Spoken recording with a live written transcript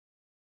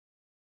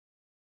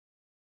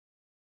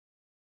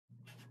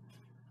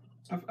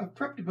I've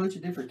prepped a bunch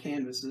of different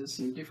canvases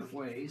in different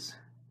ways.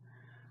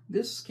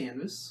 This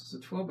canvas is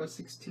a 12 by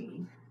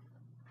 16.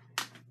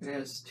 It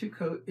has two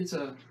coats.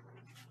 I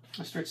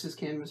stretched this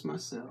canvas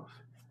myself.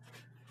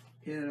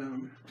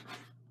 It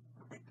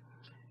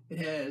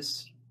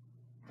has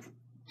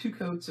two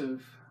coats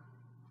of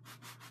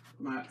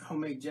my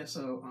homemade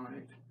gesso on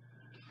it,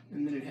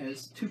 and then it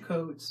has two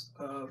coats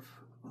of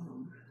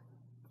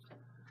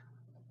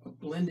a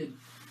blended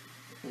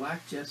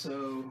black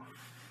gesso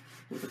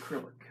with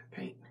acrylic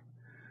paint.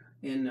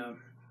 And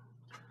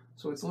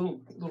so it's a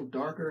little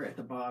darker at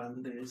the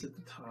bottom than it is at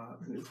the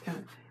top, and it's kind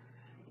of,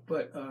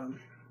 but I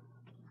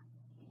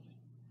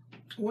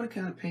want to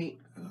kind of paint.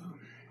 I'm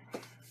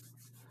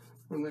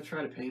going to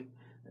try to paint.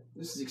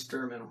 This is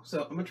experimental,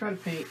 so I'm going to try to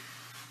paint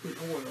with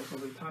oils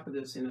over the top of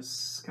this in a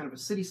kind of a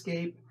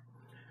cityscape,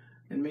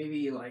 and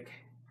maybe like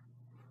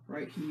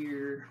right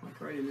here,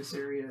 like right in this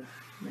area,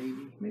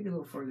 maybe a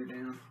little further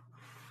down.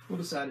 We'll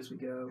decide as we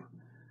go.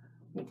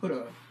 We'll put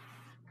a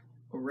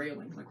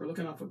railing, like we're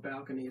looking off a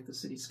balcony at the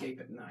cityscape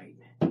at night.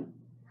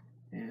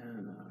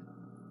 And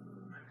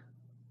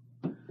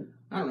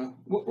I don't know.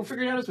 We'll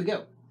figure it out as we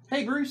go.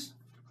 Hey, Bruce.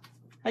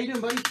 How you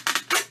doing, buddy?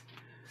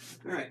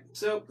 All right,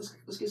 so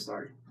let's get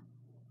started.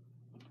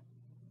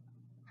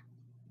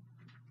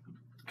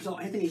 So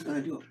Anthony's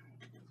going to do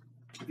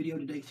a video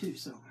today too,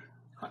 so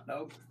hot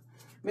dog.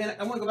 Man,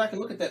 I want to go back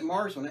and look at that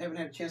Mars one. I haven't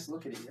had a chance to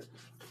look at it yet.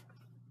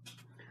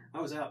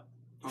 I was out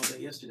all day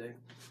yesterday.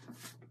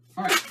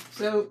 All right,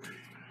 so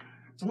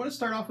I want to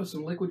start off with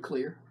some liquid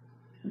clear.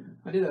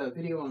 I did a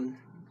video on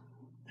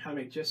how to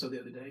make gesso the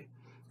other day,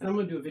 and I'm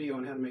going to do a video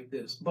on how to make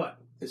this, but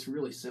it's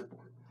really simple.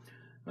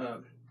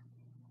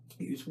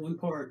 Use 1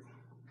 part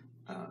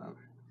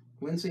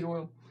linseed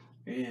oil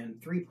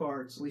and 3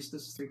 parts, at least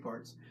this is 3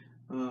 parts,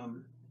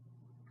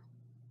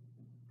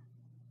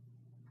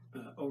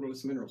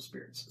 odorless mineral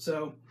spirits.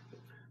 So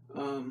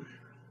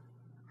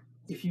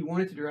if you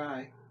want it to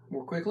dry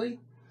more quickly,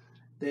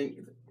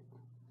 then,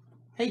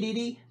 hey Dee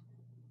Dee,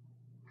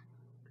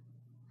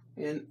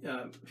 and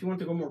if you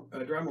want it to go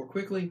dry more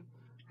quickly,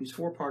 use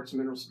 4 parts of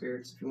mineral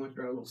spirits. If you want it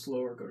to dry a little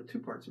slower, go to 2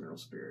 parts of mineral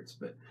spirits.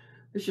 But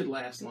this should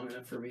last long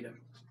enough for me to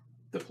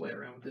play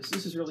around with this.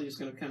 This is really just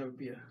going to kind of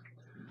be a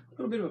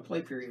little bit of a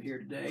play period here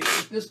today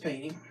with this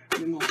painting.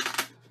 Then we'll,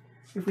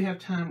 if we have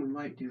time, we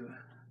might do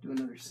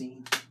another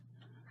scene.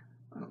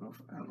 I don't know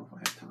if I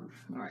have time.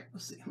 All right,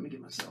 let's see. Let me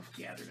get myself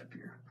gathered up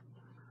here.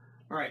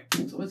 All right,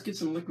 so let's get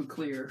some liquid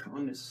clear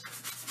on this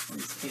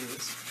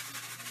canvas.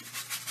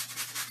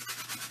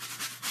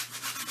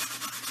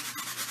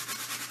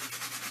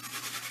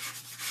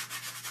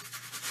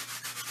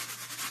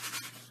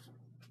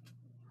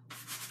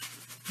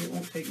 It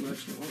won't take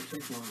much, and it won't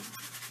take long.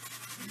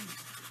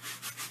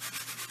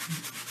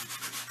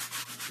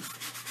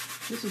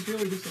 This is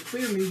really just a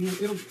clear medium.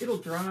 It'll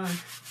dry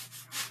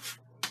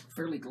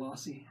fairly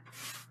glossy.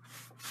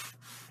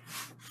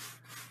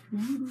 I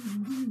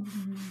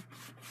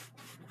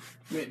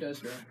mean, it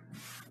does dry,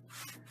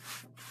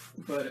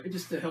 but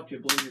just to help you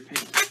blend your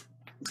paint.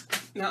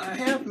 Now, I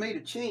have made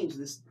a change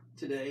this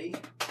today.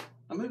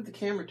 I moved the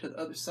camera to the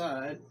other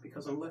side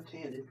because I'm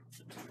left-handed.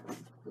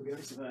 It'd be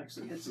nice if I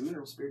actually had some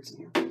mineral spirits in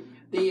here.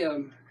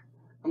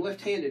 I'm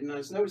left-handed, and I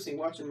was noticing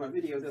watching my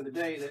video the other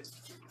day that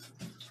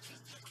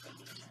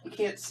you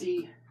can't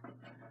see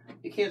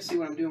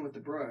what I'm doing with the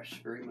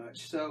brush very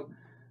much. So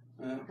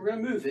we're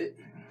going to move it.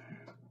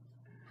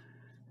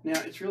 Now,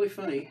 it's really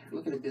funny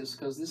looking at this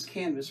because this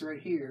canvas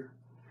right here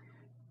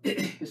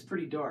is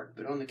pretty dark,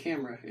 but on the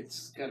camera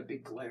it's got a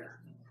big glare.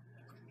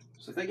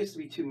 So if that gets to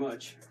be too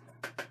much,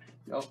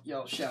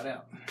 y'all shout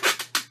out.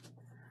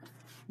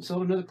 You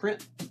sold another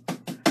print?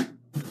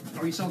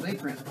 Or you sold a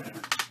print?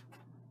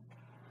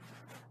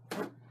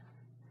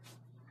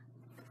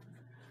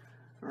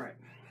 Alright.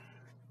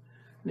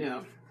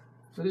 Now,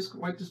 so just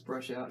wipe this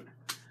brush out.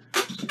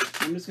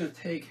 I'm just going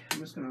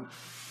to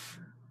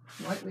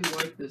lightly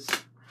wipe this.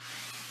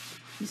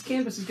 This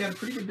canvas has got a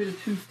pretty good bit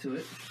of tooth to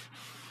it.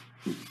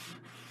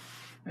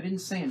 I didn't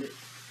sand it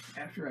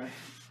after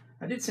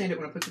I did sand it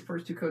when I put the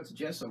first 2 coats of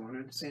gesso on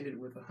it. I sanded it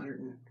with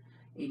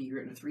 180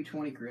 grit and a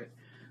 320 grit.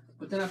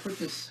 But then I put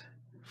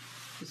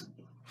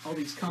all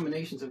these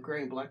combinations of gray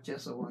and black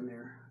gesso on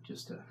there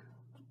just to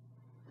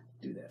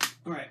do that.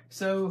 Alright,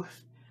 so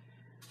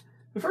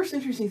the first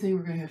interesting thing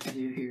we're going to have to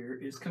do here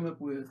is come up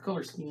with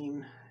color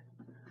scheme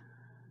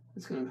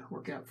that's going to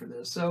work out for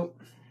this. So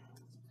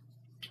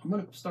I'm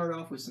going to start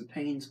off with some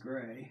Payne's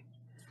Gray.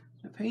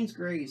 Now, Payne's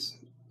Gray it's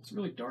a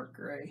really dark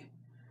gray,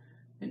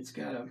 and it's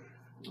got a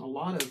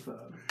lot of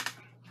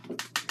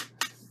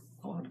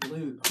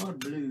blue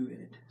in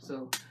it.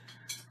 So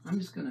I'm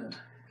just going to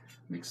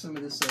mix some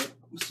of this up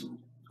with some.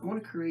 I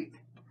want to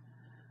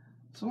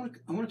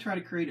try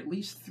to create at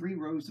least 3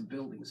 rows of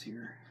buildings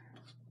here.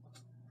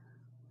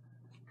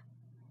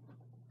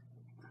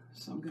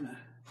 So I'm going to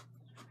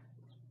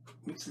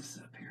mix this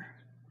up here.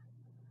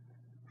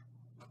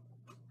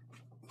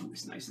 Oh,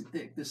 it's nice and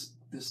thick.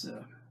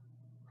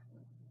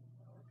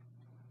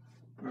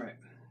 All right.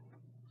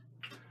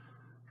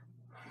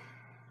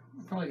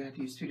 I'm probably going to have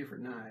to use 2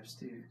 different knives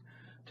too.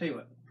 Tell you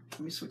what,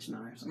 let me switch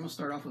knives. I'm going to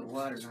start off with a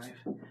lighter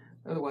knife.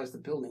 Otherwise, the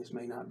buildings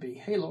may not be.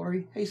 Hey,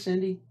 Lori. Hey,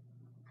 Cindy.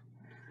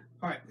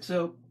 All right,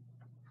 so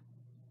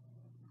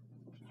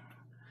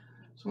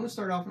I'm going to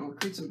start off and I'll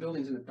create some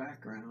buildings in the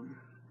background.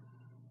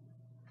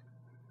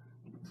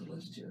 So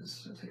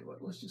I'll tell you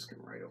what, let's just come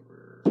right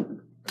over. I'll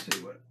tell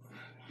you what.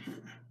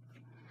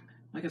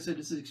 Like I said,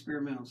 this is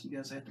experimental, so you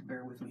guys have to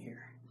bear with me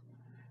here.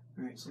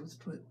 All right, so let's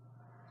put.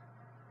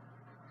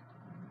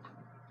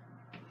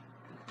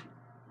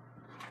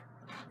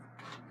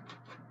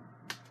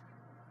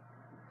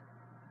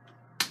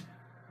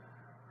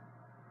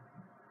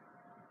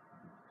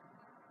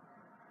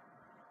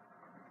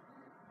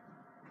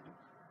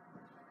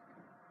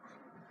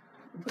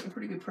 I'm putting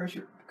pretty good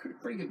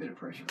bit of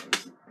pressure on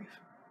this knife.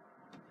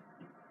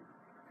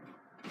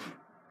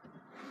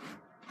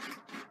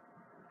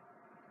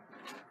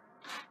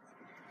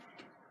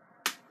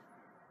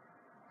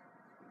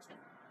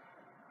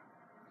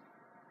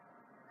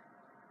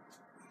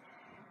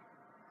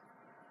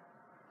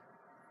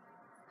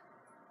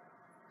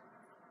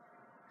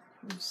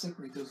 Let's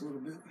separate those a little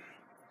bit.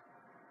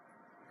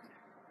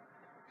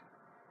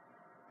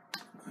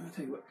 I'll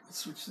tell you what, let's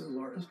switch to the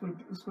large. Let's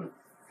put a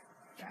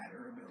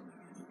fatter building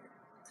in here.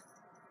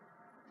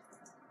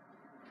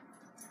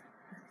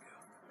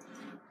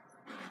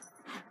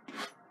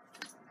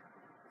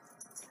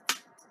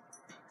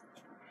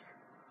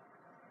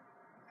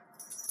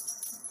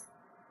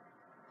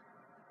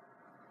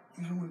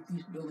 I don't want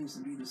these buildings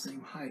to be the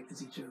same height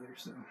as each other,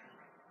 so.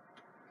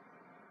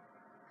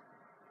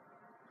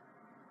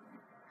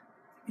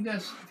 You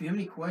guys, if you have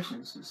any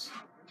questions, just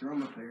throw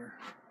them up there.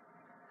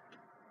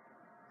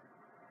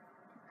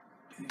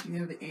 And if you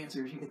have the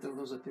answers, you can throw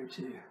those up there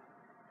too.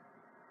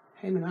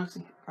 Hey,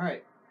 Minoxie. All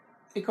right.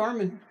 Hey,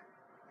 Carmen.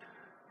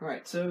 All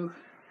right, so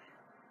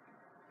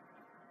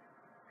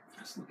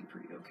that's looking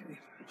pretty okay,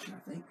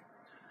 I think.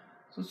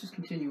 So let's just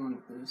continue on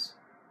with this.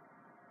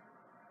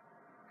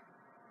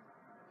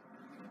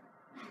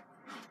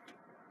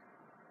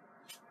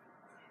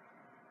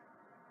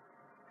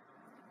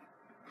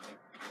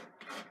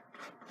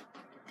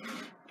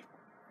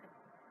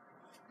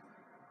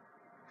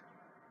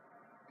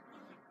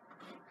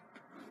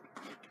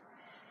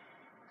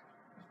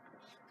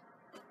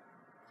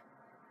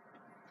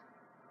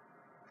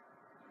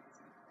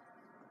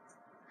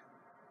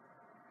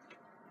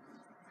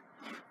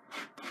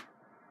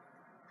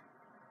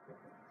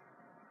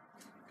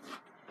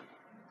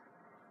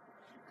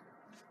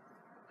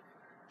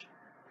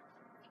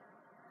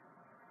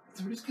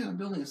 So we're just kind of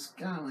building a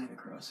skyline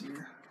across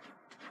here.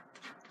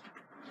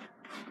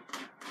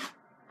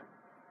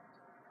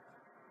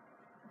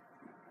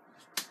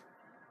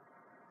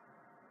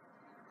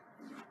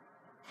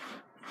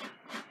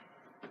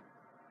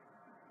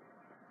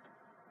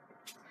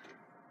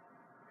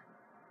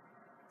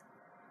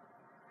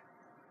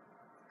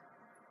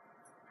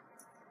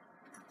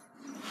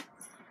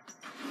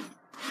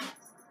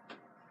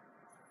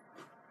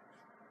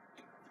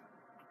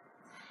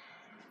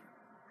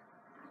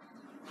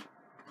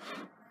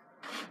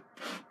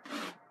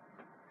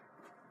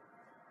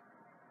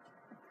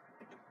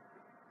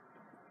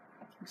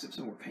 Except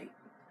some more paint.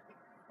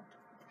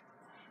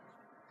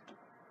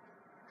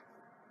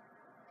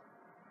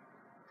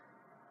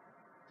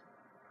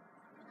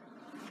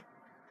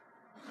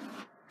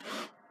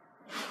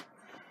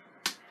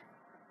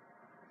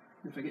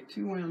 If I get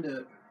too wound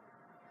up,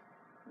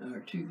 or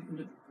too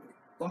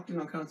locked in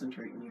on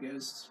concentrating, you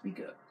guys speak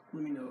up.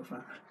 Let me know if I.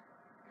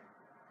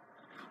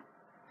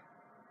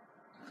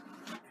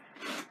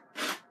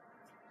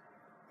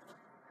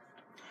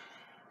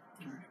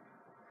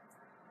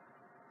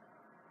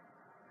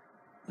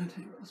 I'll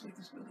tell you what, let's make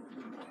this building a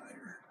little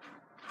wider.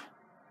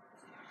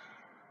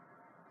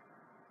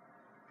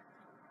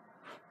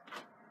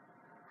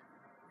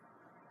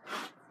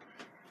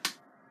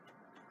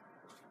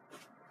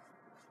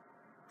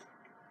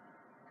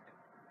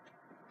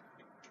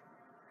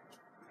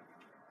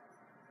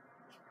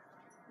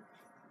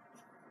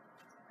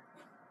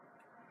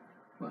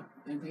 Well,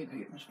 I didn't think I'd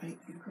get much paint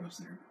to get across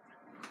there,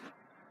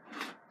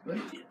 but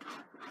it did.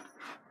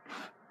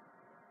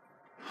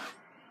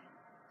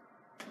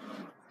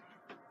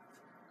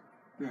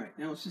 Alright,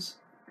 now let's just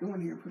go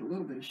in here and put a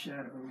little bit of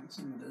shadow on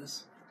some of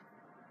this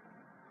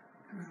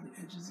around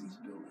the edges of these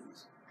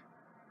buildings.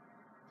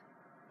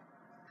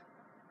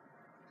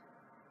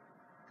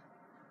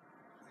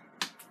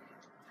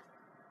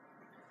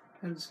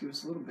 That'll just give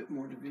us a little bit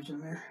more division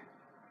there.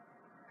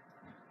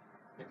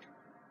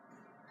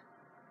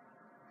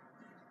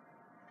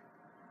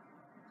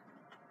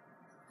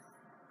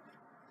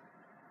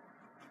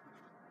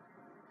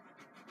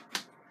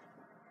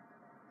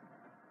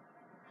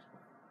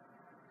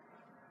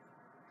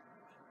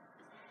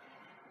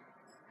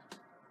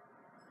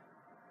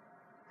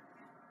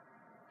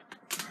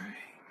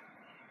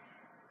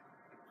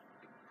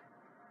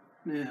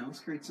 Now, let's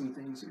create some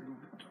things that are a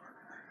little bit darker.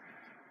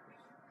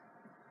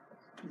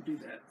 We'll do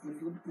that. We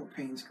need a little bit more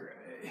Payne's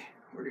Gray.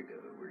 Where'd it go?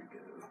 Where'd it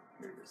go?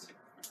 Here it is.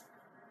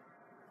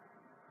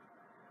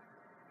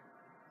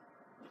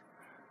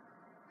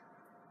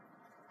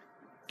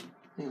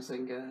 Hang on a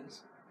second,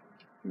 guys.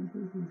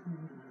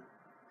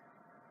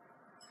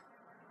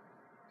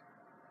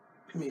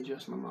 Let me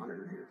adjust my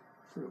monitor here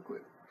real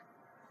quick.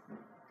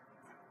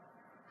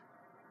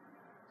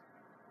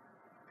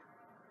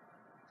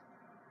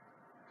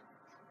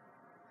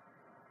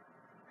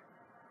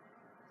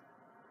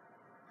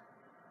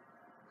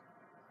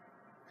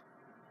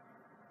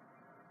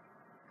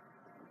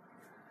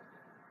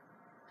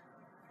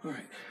 All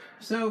right,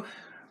 so,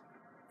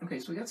 okay,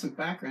 so we got some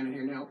background in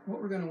here. Now,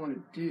 what we're going to want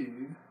to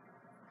do,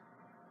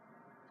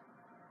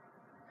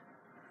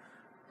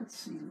 let's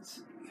see,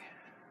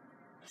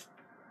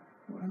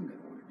 what I'm going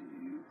to want to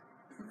do,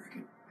 I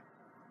reckon.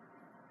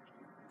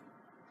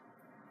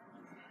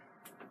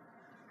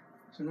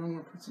 So now I'm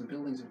going to put some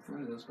buildings in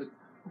front of those, but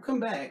we'll come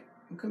back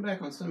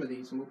on some of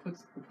these, and we'll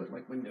put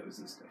like windows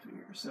and stuff in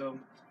here. So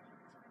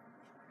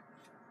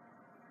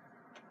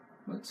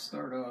let's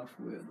start off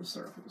with a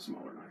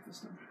smaller knife this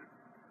time.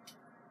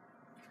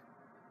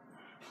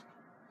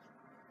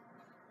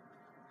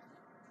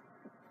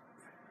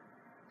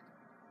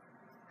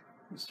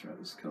 Let's try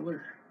this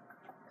color.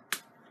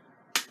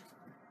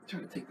 Try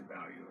to take the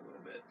value a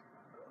little bit.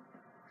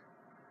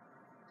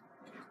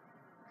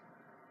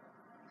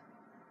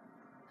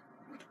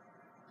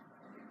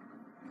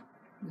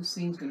 This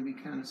scene's going to be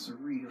kind of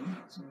surreal,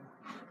 so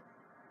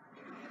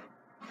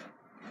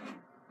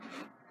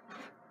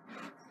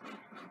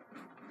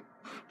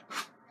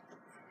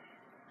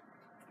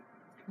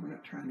we're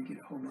not trying to get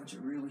a whole bunch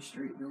of really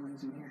straight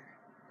buildings in here.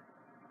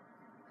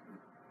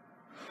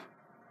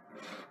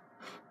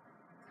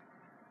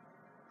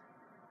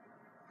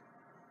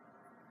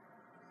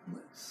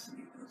 Let's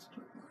see, let's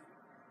put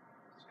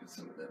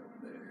some of that over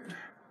there.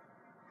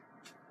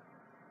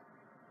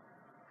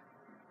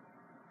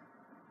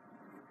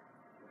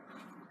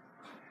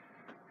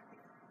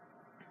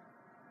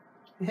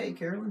 Hey,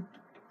 Carolyn.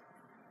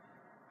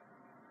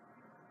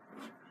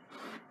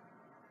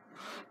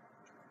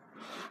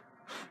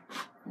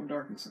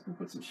 We'll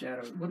put some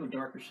shadow, a little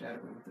darker shadow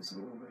in with this a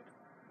little bit.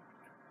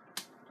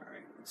 All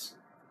right, let's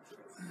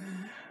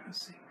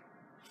see.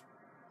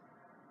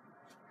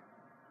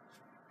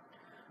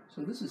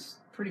 So this is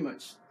pretty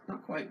much,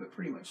 not quite, but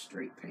pretty much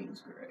straight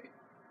Payne's gray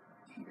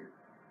here.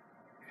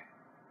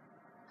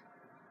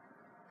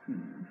 I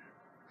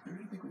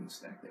think we can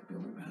stack that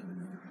building behind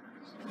another.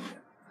 So, yeah.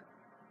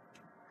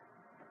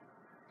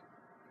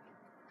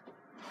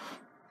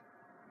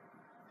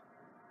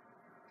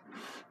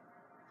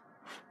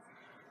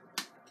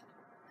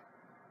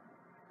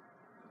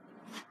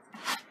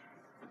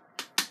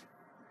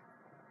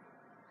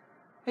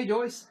 Hey,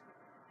 Joyce.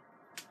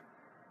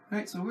 All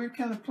right, so we're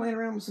kind of playing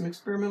around with some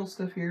experimental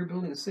stuff here,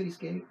 building a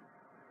cityscape.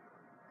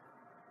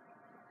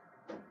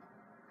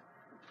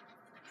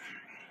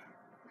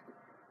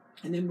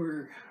 And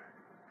then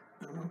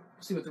I don't know,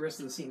 see what the rest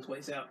of the scene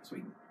plays out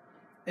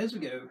as we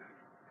go.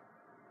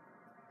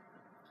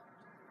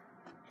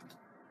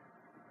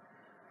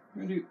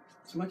 We're going to do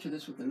as much of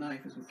this with the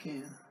knife as we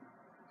can.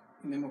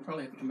 And then we'll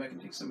probably have to come back and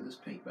take some of this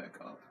paint back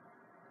off.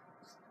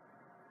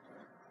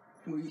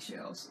 We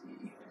shall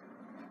see.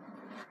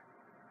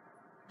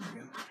 There we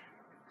go.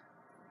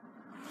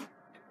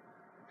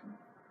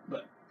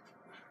 But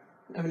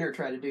I've never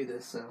tried to do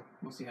this, so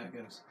we'll see how it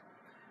goes.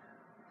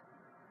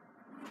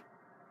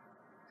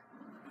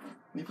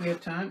 If we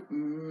have time,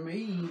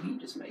 maybe,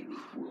 just maybe,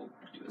 we'll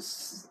do a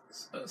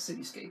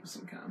cityscape of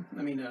some kind.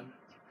 I mean, a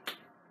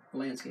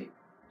landscape.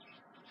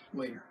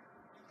 Later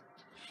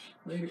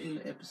in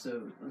the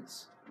episode.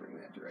 Let's bring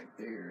that to right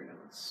there. Now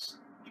let's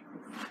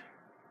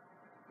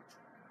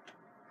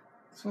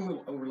one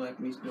little overlap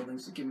in these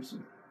buildings to give me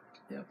some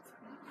depth.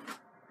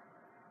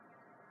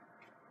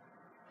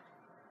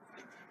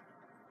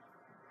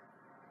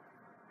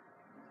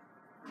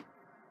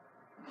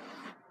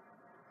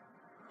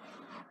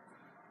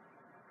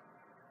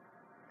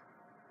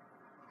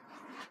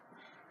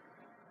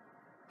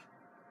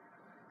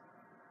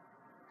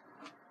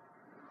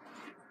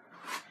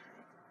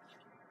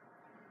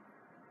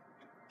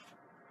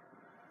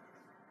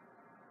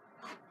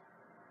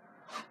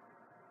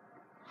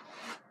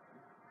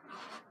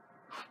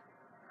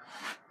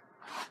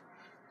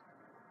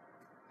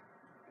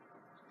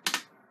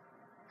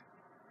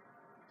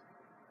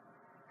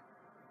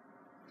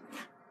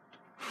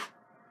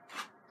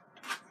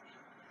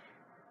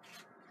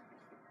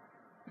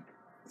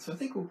 So I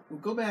think we'll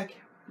go back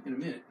in a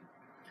minute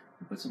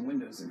and put some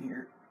windows in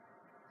here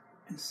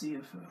and see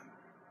if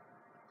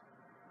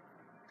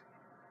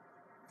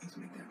let's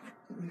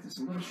make this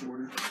a little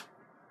shorter.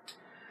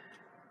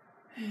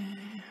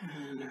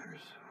 And there's,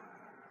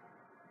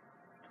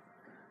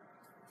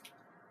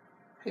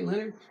 hey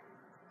Leonard.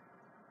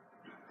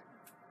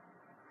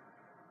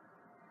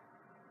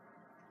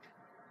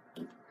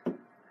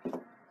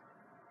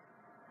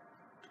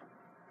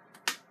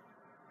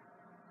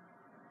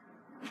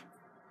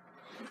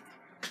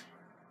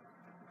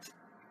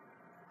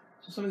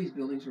 Some of these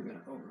buildings are going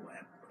to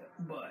overlap,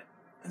 but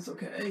that's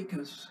okay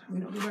because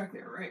we don't go back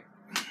there, right?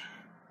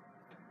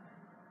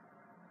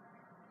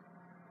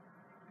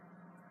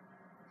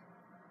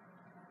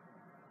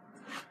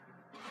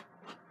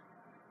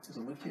 as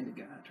a left-handed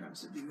guy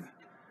tries to do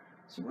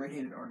some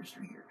right-handed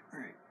artistry here. All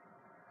right.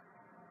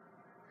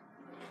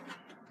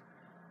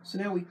 So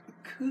now we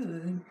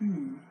could,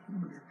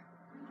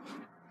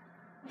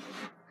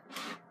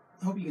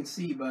 I hope you can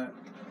see by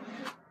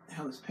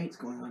how this paint's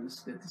going on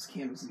that this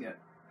canvas has got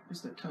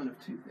just a ton of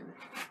tooth in it.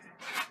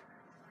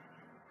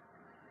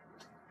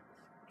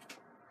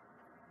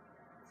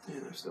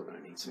 And I'm still going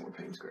to need some more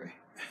Payne's Gray.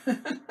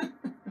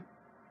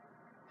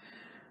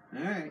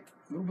 Alright,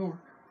 move on.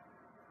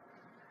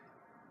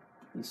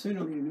 And soon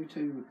I'll need a new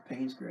tube with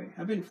Payne's Gray.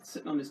 I've been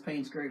sitting on this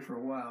Payne's Gray for a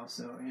while,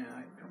 so yeah,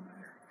 it don't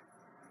matter.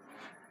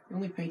 The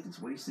only paint that's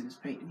wasted is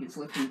paint that gets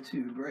left in the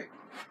tube, right?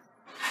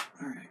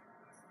 Alright.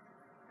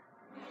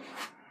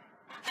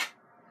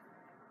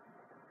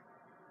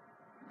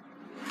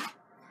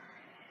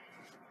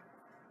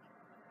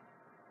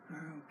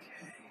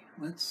 Okay,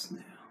 let's see.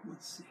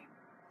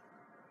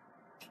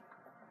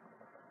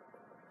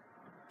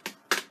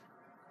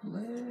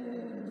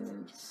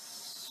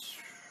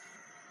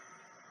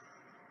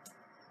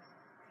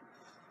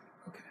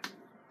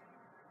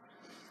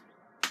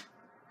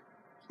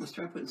 Let's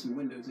try putting some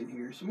windows in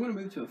here. So I'm going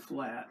to move to a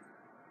flat.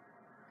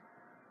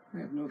 I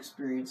have no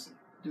experience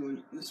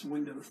doing this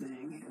window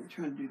thing. I'm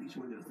trying to do these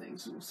window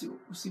things, so we'll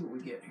see what we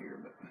get here.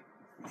 But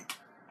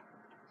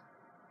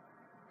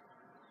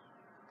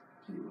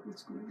tell you what,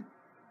 let's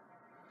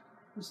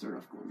start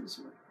off going this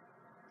way.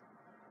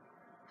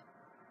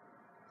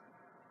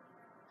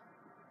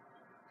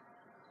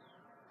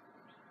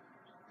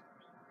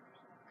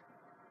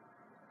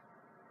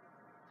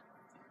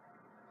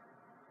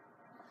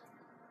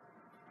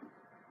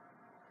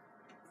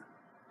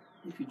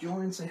 If you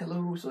join, say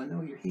hello so I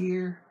know you're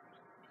here.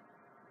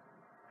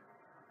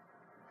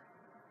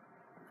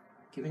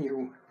 Giving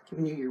you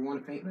your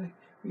one paint back.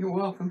 You're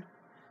welcome.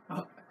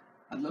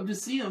 I'd love to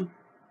see them.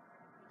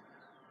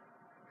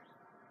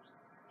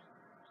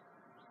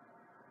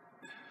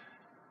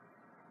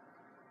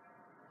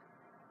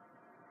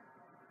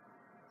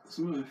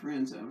 Some of my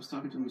friends, I was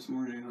talking to them this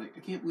morning, they're like,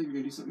 I can't believe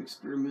you're going to do something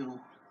experimental.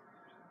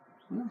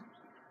 Well,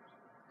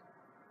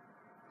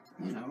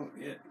 you know,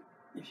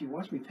 if you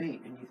watch me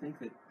paint and you think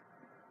that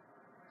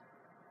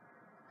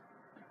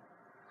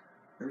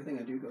everything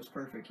I do goes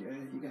perfect, yeah,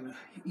 you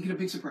get a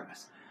big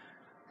surprise.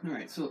 All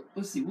right, so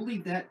let's see. We'll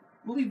leave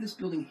this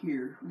building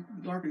here. We'll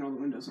darken all the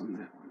windows on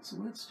that one. So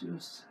let's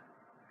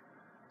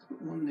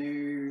put one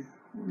there,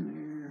 one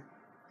there.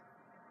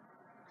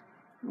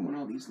 I don't want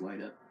all these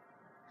light up.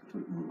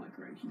 Put one like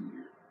right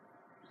here.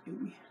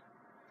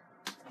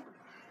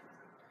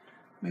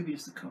 Maybe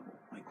just a couple.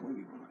 Like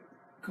maybe one, like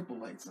a couple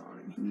lights on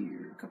in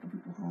here. A couple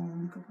people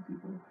home. A couple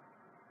people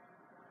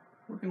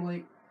working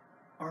late.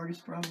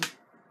 Artists probably.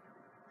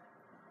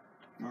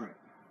 All right.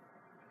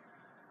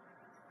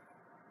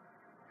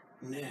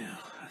 Now,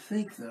 I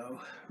think though,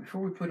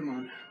 before we put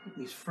on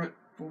these front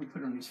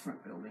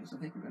buildings, I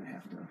think we're going to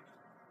have to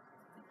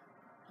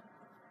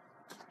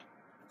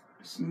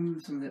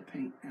smooth some of that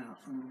paint out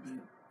a little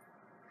bit.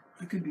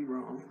 I could be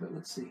wrong, but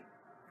let's see.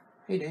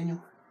 Hey,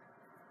 Daniel.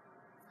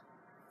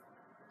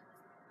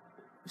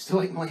 You still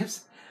like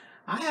lamps?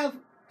 I have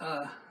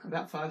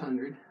about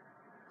 500.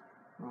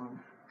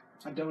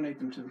 I donate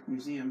them to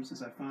museums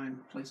as I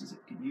find places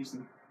that could use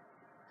them.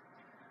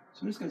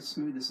 So I'm just going to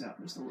smooth this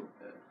out just a little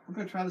bit. We're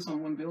going to try this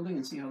on one building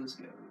and see how this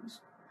goes.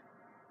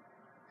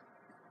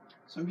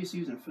 So I'm just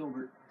using a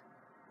filbert.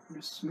 I'm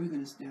just smoothing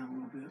this down a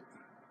little bit.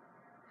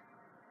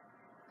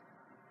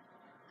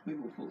 Maybe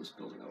we'll pull this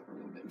building over a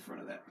little bit in front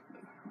of that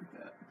building, like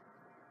that.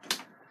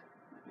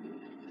 And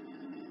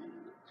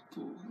let's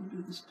pull a little bit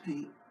of this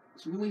paint.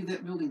 So we'll leave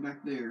that building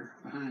back there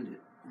behind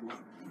it alone.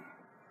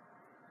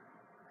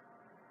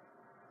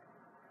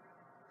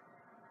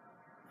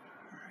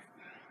 Alright.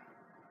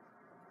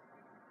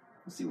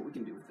 Let's see what we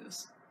can do with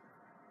this.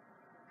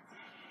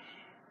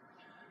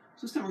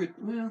 So this time we're going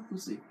to, well,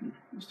 let's see.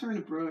 Let's turn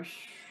the brush.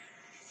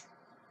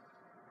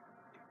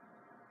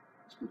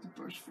 Let's put the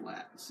brush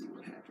flat and see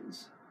what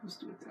happens. Let's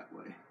do it that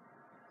way.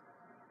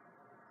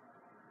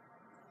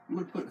 I'm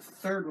going to put a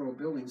third row of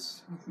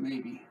buildings,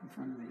 maybe, in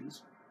front of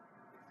these.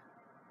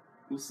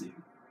 We'll see.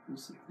 We'll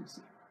see. We'll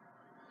see.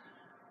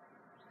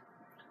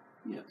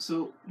 Yeah,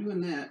 so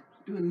doing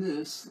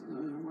this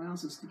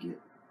allows us to get,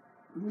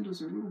 the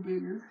windows are a little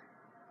bigger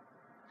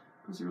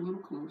because they're a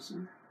little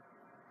closer.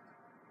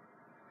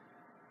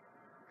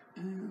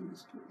 And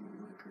let's put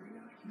one like right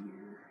out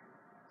here.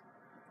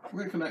 We're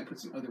going to come back and put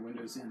some other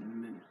windows in a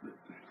minute, but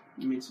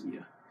I mean,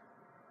 yeah.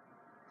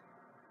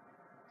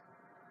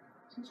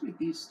 So let's make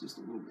these just a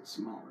little bit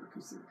smaller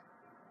because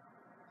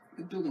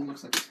the building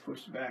looks like it's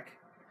pushed back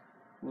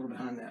a little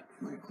behind that.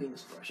 I'm going to clean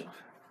this brush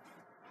off.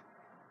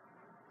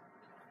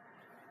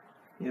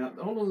 Yeah,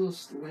 all of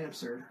those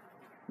lamps are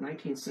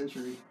 19th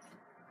century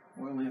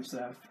oil lamp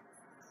stuff.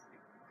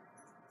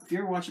 If you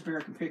ever watch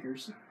American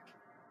Pickers,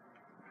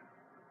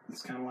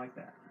 it's kind of like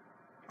that.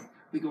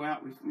 We go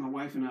out, my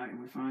wife and I, and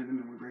we find them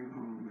and we bring them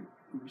home and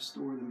we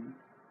restore them and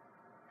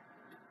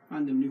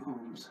find them new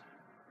homes.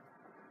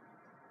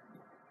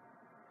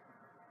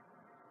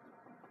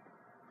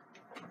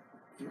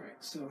 Alright,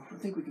 so I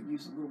think we could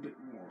use a little bit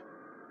more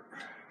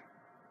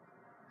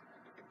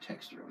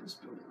texture on this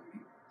building right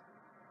here.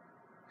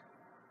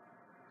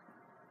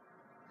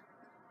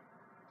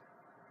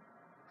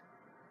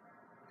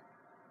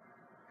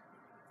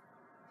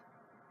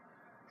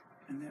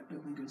 And that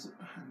building goes up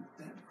behind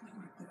that building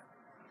like that.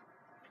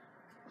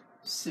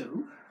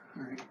 So,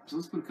 alright, so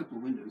let's put a couple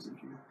of windows in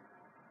here.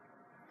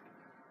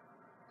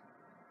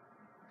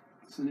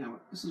 So now,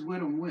 this is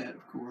wet on wet,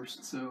 of course,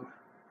 so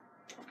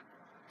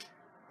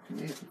we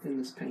may have to thin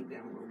this paint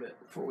down a little bit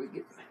before we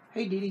get...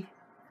 Hey, Dee Dee.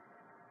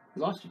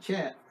 You lost your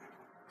chat.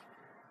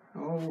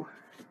 Oh.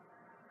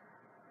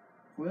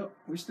 Well,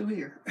 we're still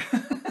here.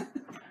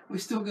 We're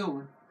still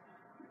going.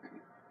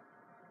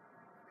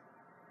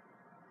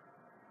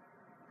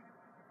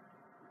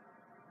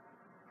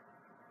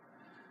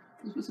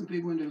 Let's put some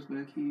big windows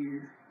back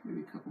here.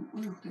 Maybe a couple.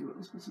 Well, I'll tell you what,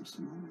 let's put some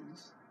small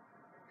ones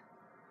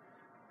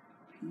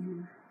up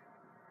here.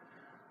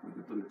 Like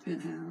up on the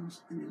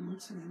penthouse. And then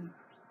let's have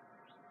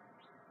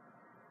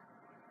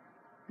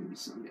maybe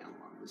some down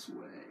along this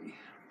way.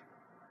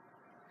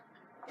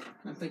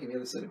 I'm thinking the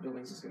other set of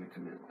buildings is going to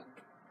come in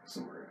like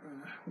somewhere.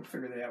 We'll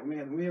figure that out. We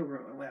may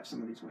overlap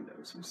some of these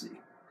windows. We'll see.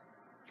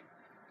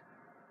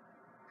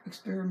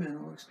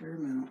 Experimental.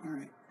 All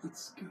right,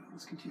 let's go.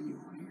 Let's continue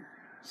on here.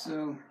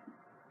 So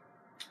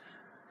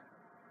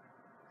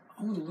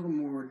I want a little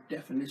more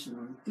definition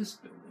on this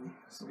building.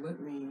 So let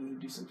me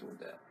do something with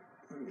that.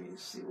 Let me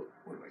see what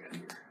do I got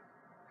here.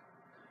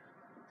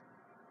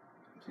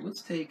 So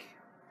let's take.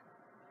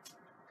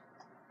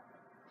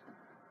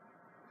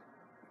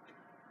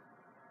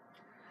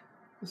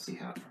 Let's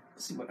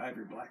see what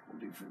ivory black will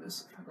do for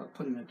this. If I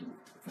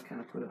kind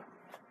of put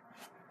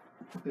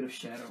a bit of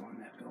shadow on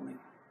that building.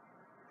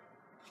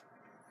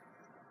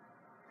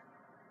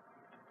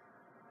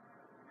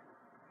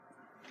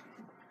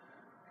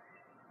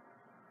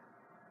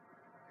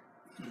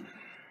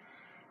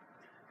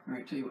 All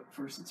right, tell you what.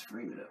 First, let's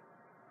frame it up.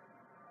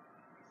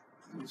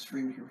 Let's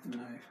frame it here with a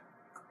knife.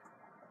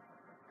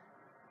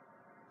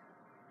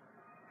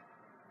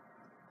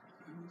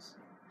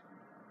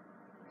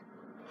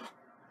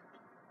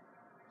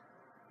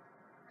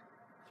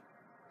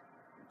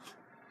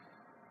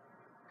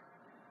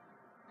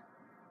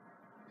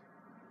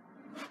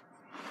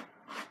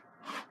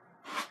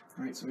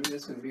 Alright, so maybe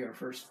that's going to be our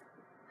first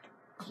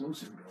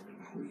closer building.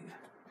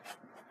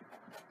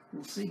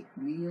 We'll see.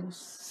 We'll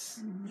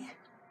see.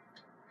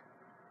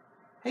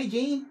 Hey,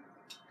 Gene.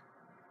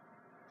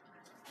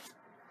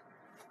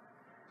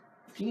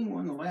 Gene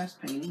won the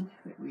last painting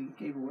that we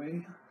gave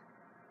away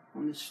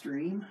on this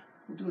stream.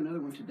 We'll do another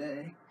one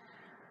today.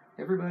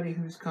 Everybody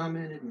who's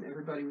commented and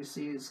everybody we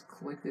see has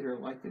collected or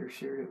liked it or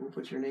shared it, we'll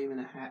put your name in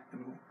a hat.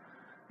 And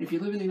if you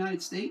live in the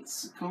United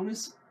States,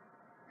 CONUS,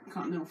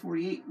 Continental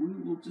 48, we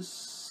will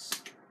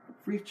just,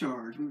 free of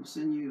charge, we will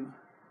send you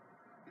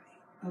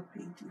a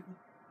painting.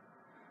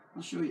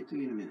 I'll show it to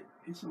you in a minute.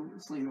 It's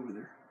laying over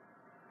there.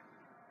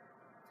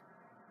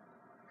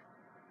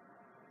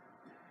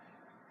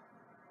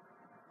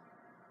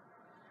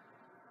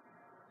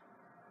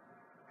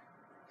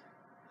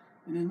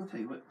 And then I'll tell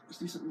you what, let's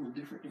do something a little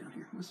different down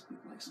here. Let's put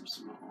like some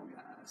small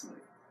guys, like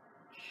that.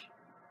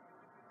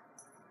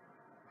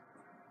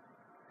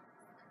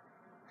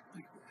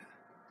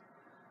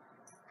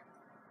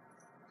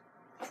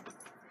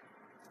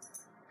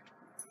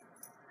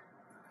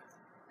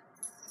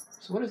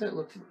 So what does that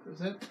look? Is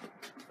that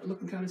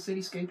looking kind of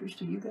cityscapish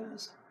to you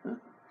guys? Huh?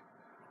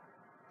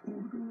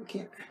 I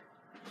can't.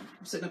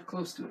 I'm sitting up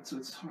close to it, so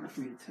it's hard for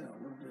me to tell a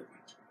little bit.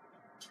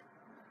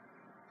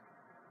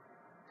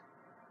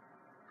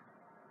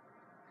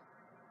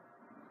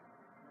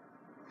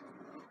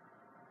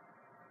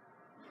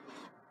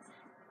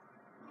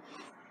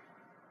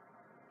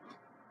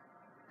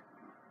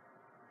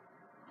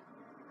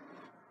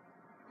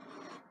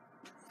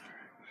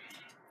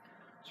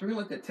 So we're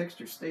going to let that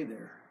texture stay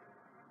there.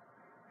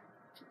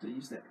 To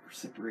use that for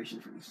separation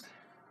for these.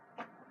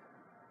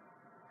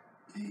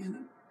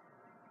 And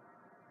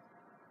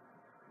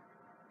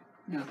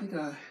now I think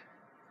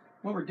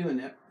while we're doing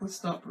that, let's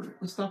stop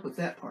with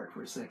that part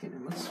for a second,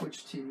 and let's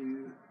switch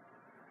to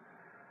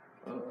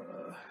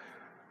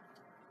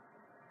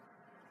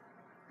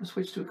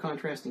a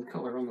contrasting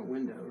color on the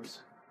windows.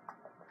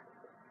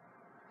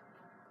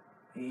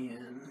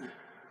 And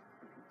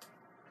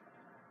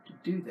to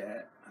do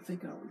that, I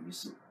think I'll use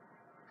some.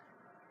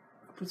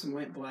 I'll put some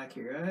lamp black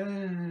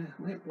here.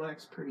 Lamp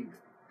black's pretty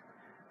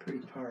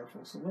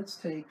powerful. So let's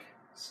take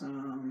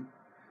some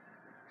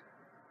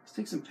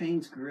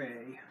Payne's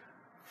Gray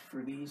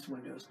for these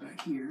windows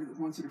back here,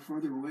 the ones that are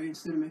farther away.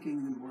 Instead of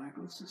making them black,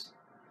 let's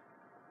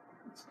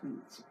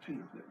clean some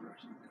paint off that brush.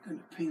 Kind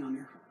of paint on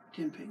there for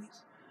 10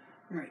 paintings.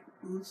 All right,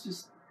 well, let's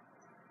just.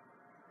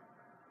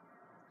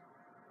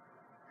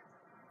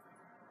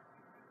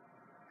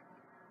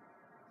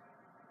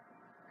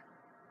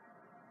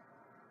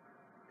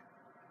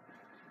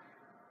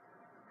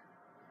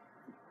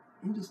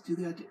 We'll just do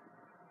that to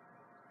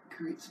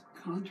create some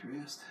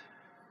contrast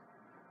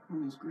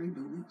on those gray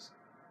buildings.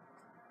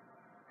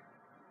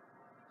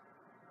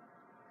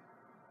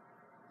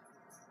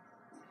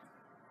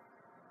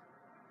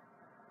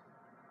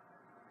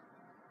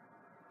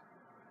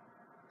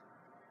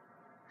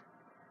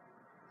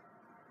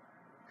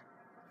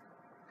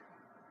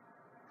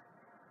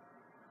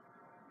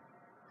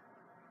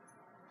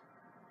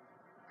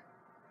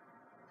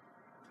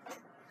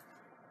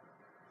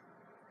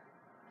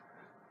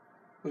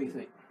 What do you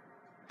think?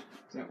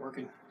 Is that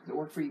working? Does it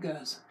work for you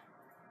guys?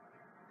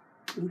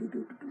 Alright,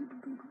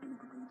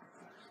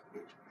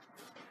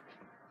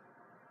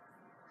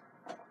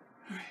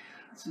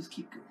 let's just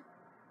keep going.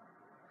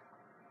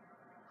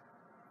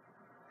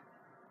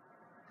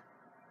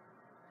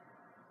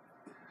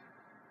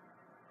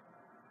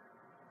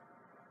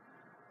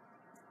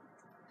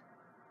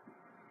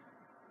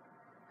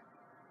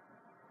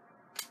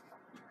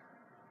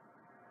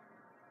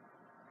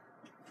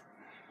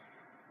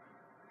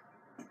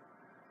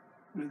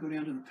 I'm going to go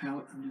down to the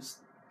palette and just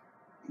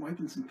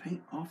wiping some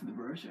paint off of the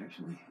brush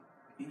actually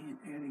and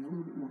adding a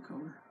little bit more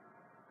color.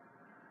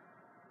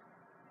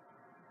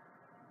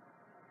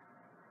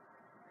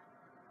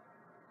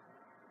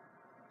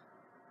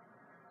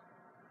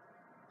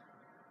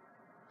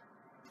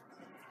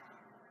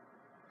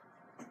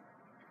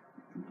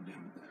 Come on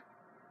down with that.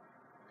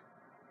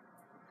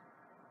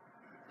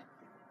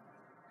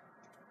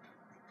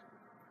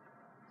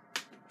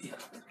 Yeah.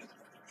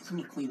 So I'm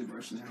going to clean the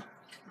brush now.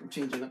 I'm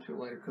changing up to a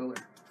lighter color.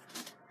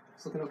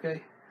 It's looking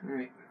okay?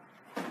 Alright.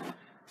 I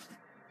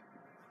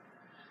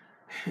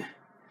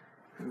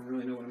don't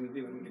really know what I'm going to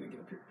do when I'm going to get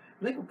up here.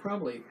 I think we'll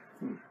probably...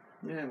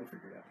 yeah, we'll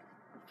figure it out.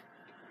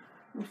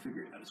 We'll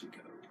figure it out as we go.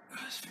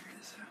 Let's figure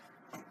this out.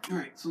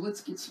 Alright, so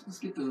let's get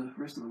the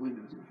rest of the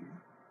windows in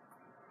here.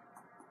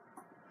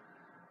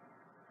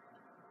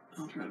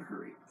 I'll try to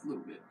hurry a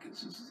little bit,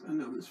 because I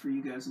know this for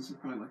you guys, this is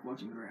probably like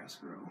watching grass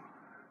grow.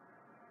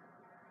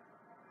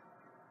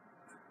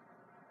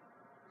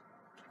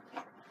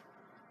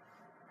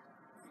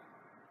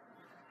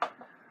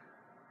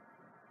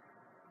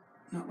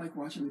 Not like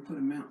watching me put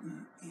a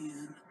mountain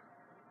in.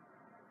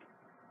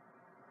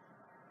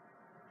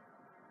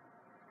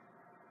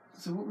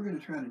 So what we're going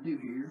to try to do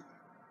here.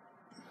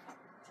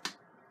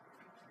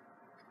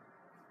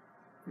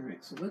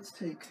 Alright, so let's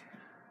take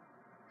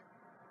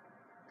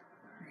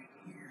right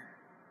here.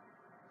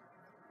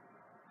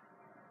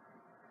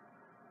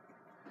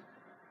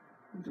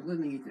 And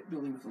delineate that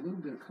building with a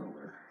little bit of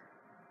color.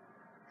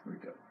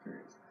 Where'd it go? There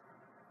it is.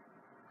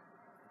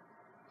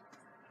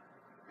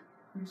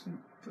 I'm just going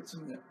to put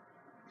some of that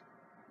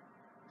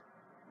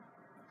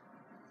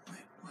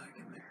black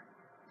in there.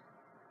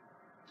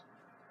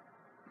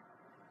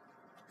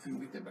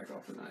 And get that back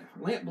off the knife.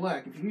 Lamp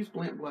black, if you use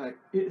lamp black,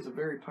 it is a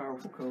very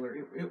powerful color.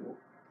 It will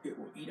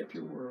eat up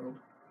your world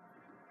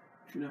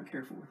if you're not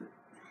careful with it.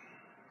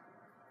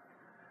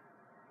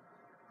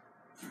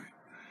 Alright.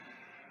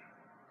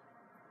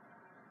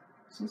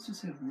 So let's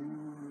just have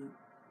one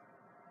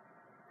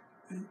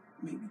and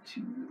maybe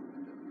two little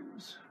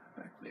windows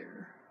back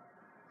there.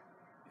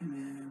 And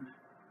then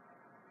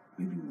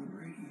maybe one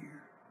right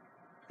here.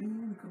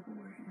 And a couple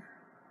right here.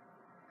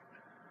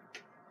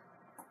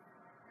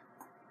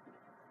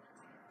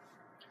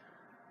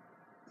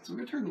 So we're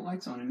going to turn the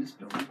lights on in this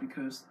building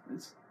because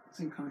it's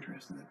in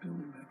contrast to that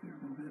building back there a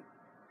little bit.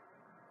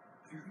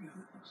 There we go,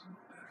 that looks a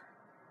little better.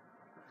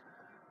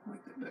 I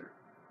like that better.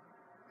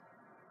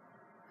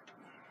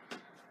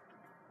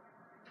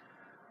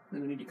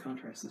 Then I need to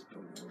contrast this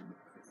building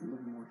a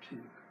little more too.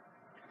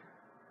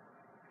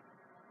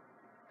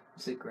 You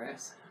say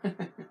grass? I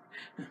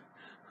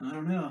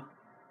don't know.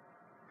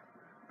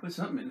 Put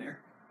something in there.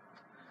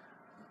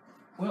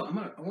 Well, I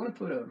want to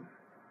put a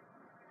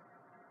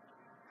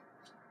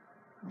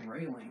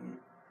railing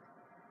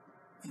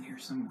in here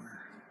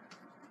somewhere.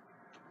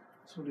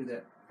 So we'll do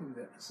that. We'll do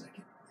that in a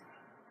second.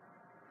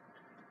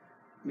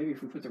 Maybe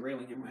if we put the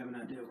railing in, we'll have an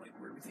idea of like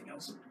where everything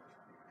else is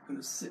going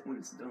to sit when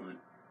it's done.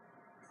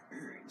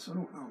 Alright, so I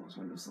don't want all those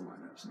windows to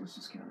line up, so let's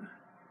just kind of...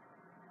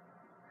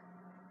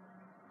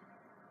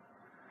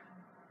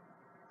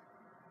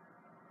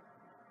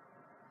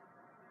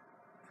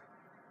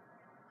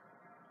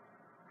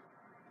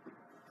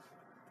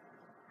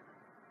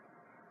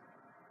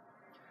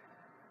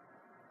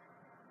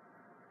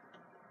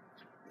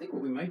 I think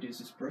what we might do is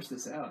just brush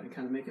this out and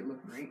kind of make it look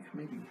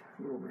maybe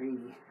a little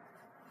rainy.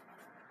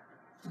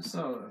 I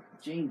saw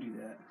Jane do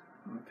that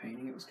on a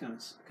painting. It was kind of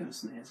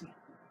snazzy.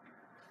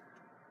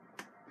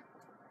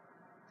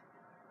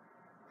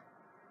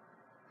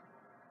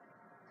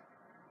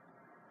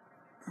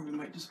 Or we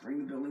might just bring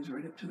the buildings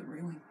right up to the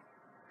railing.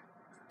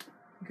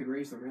 We could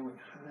raise the railing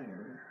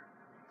higher.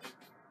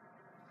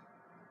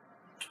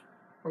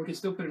 Or we could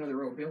still put another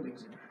row of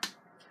buildings in.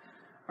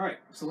 Alright,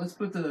 so let's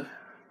put the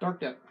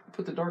dark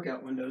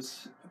out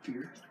windows up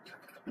here.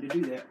 And to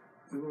do that,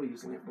 we will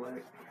use lamp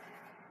black.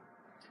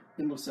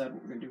 Then we'll decide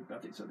what we're going to do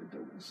about these other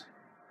buildings.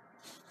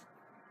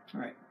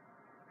 Alright.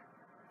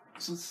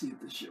 So let's see if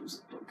this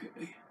shows up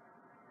okay.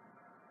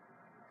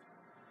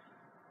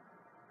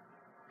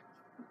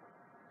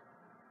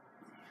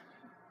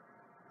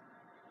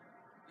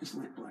 This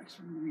lamp black's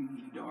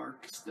really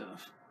dark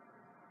stuff.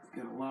 It's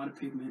got a lot of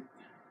pigment.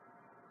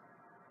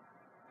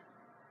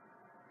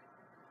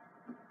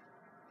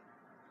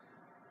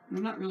 And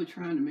I'm not really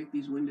trying to make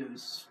these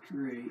windows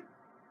straight.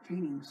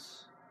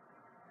 Painting's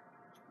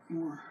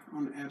more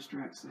on the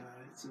abstract side,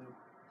 so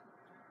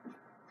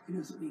it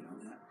doesn't need all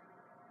that.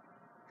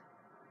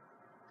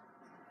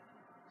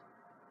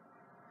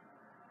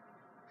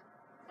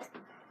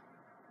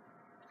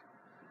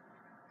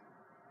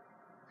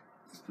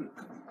 put a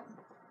couple.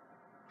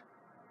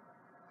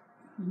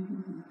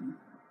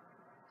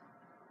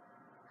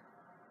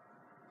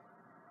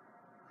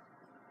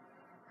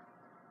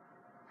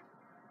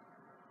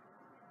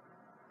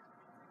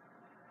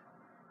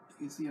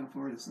 You can see how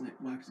far this lamp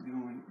black is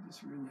going.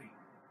 This really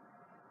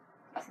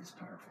is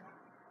powerful.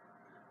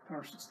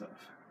 Powerful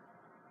stuff.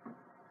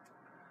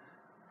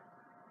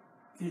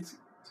 And it's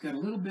got a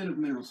little bit of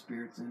mineral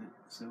spirits in it,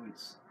 so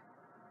it's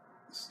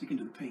sticking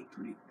to the paint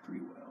pretty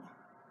well.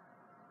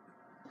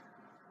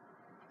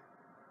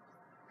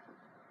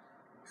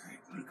 Alright,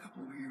 put a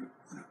couple over here.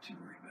 I'm not too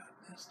worried about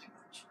this too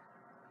much.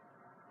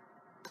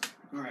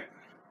 Alright.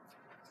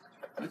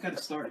 I got it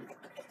started.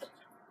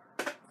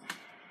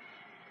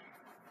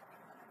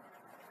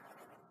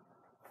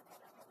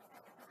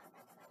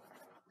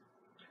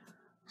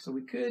 So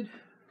we could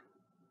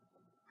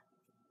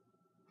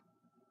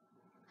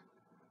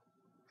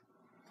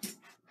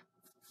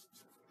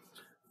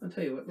I'll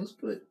tell you what, let's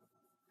put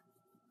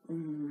I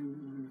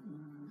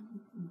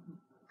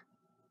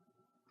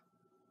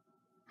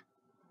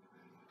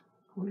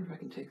wonder if I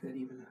can take that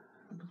even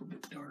a little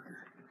bit darker.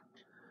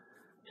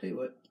 Tell you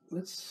what,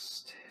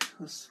 let's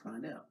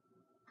find out.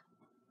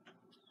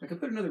 If I could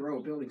put another row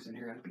of buildings in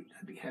here,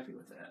 I'd be happy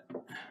with that,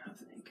 I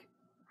think.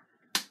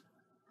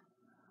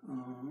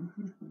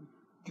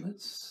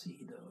 Let's see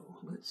though.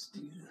 Let's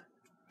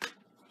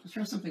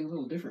try something a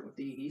little different with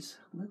these.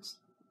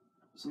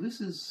 So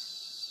this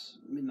is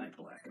midnight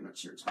black. I'm not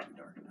sure it's going to be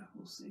dark enough.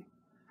 We'll see.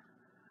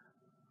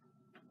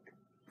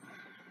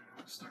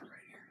 Let's start right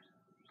here.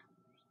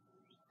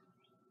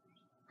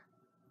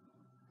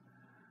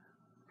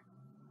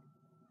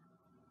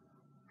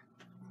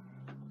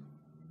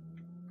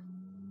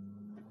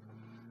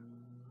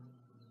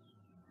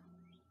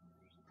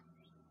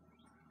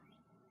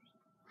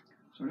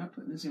 So we're not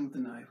putting this in with the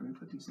knife. We're going to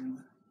put these in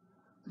with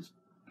this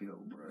big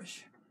old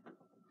brush.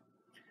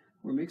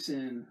 We're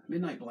mixing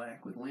midnight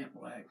black with lamp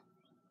black.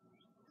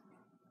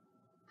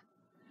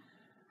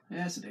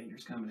 That's a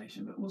dangerous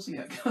combination, but we'll see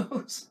how it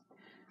goes.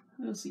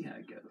 We'll see how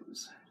it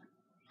goes.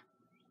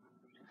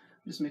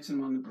 Just mixing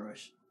them on the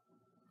brush.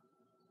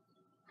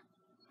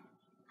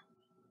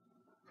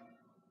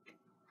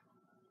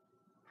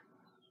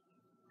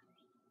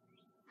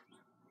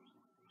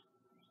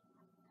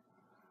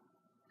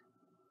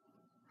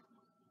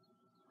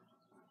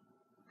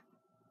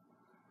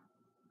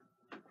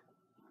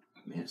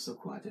 Man, it's so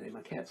quiet today.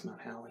 My cat's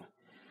not howling.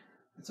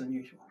 That's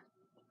unusual.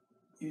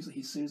 Usually,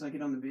 as soon as I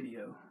get on the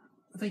video,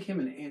 I think him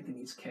and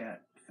Anthony's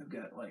cat have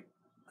got like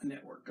a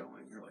network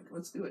going. They're like,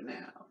 let's do it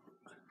now.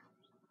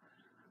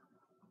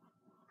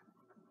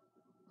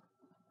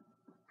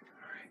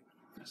 Alright,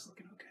 that's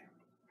looking okay.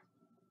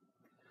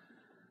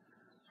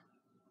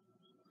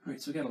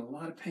 Alright, so we got a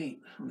lot of paint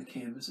on the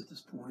canvas at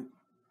this point.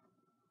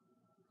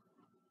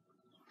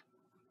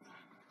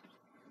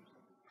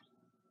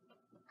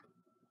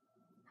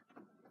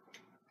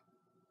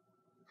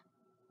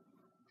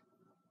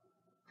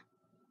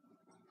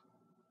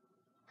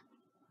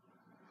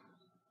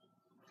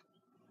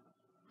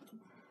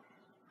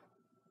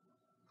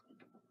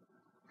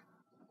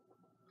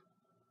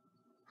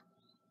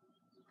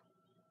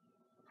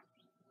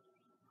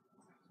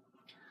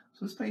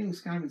 So this painting's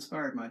kind of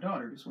inspired my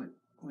daughter. Just went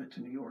to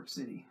New York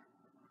City.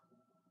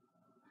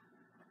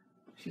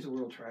 She's a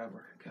world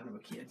traveler, kind of a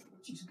kid.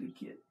 She's a good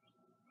kid.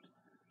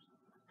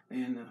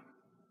 And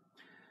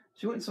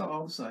she went and saw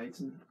all the sights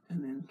and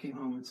then came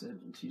home and said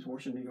she's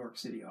washing New York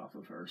City off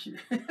of her. She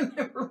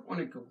never want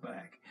to go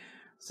back.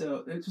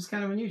 So it's just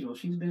kind of unusual.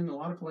 She's been in a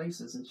lot of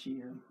places, and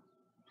she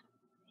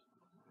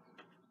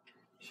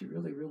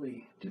really,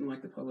 really didn't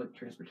like the public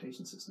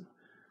transportation system.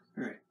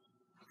 All right,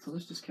 so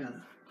let's just kind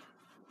of...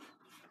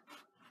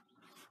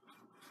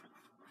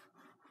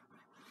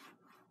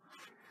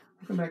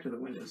 I'll come back to the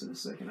windows in a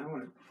second. I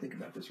want to think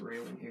about this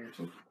railing here.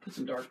 So put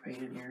some dark paint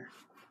in here.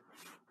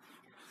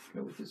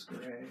 Go with this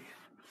gray.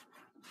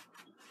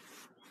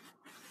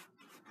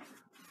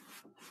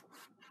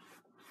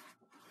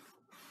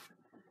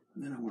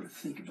 And then I want to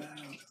think about...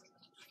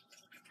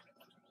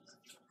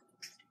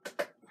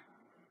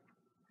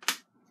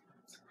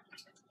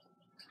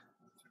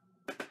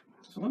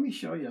 So let me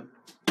show you.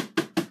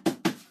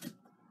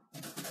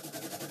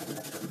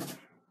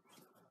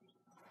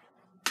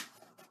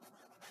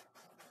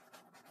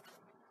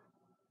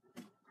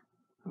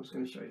 I was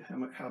going to show you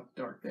how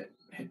dark that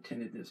had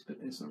tinted this, but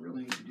it's not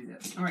really need to do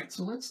that. All right,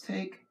 so let's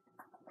take...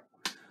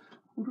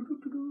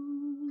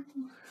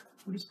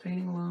 We're just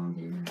painting along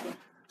here.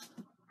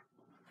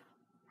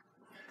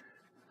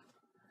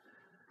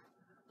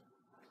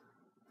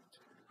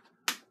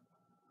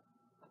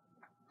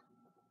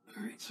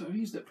 All right, so I've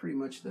used up pretty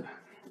much the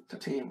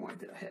titanium white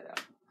that I had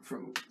out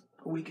from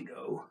a week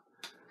ago.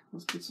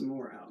 Let's get some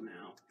more out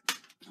now.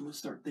 I'm going to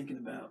start thinking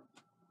about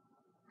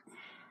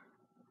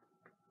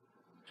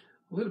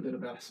a little bit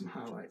about some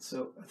highlights.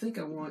 So I think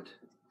I want...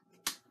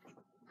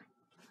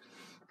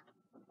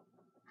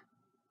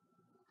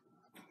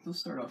 Let's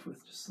start off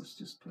with let's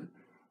just put...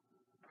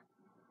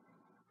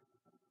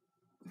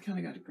 We kind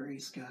of got a gray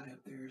sky up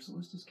there, so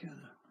let's just kind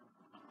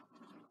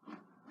of...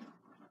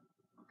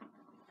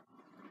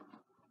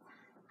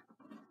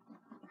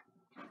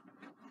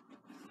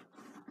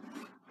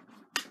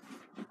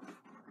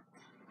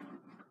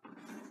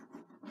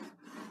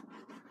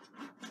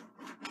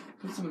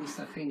 put some of this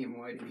titanium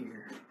white in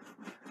here.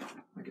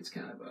 Like it's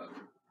kind of a,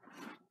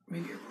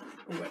 maybe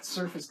a wet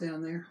surface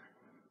down there.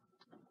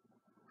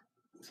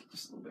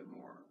 Just a little bit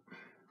more.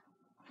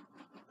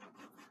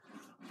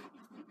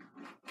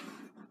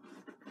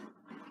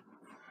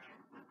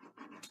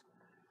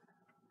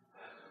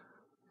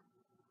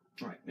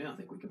 All right, now I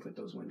think we can put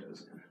those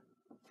windows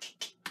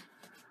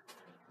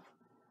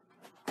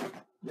in.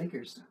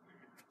 Makers.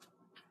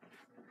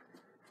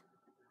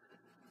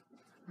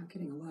 I'm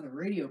getting a lot of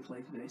radio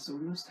play today, so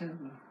we must have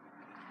a...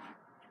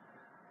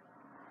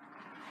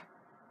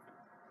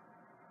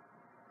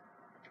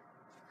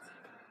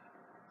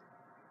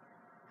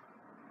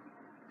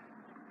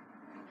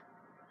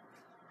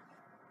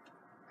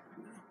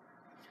 No,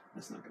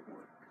 that's not going to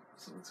work.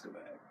 So let's go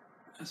back.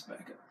 Let's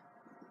back up.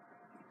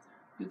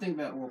 Good thing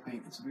about oil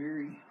paint, it's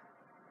very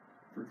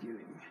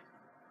forgiving.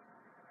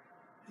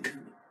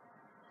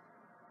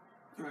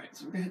 Alright,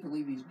 so we're going to have to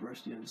leave these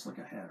brushed in just like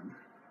I had them.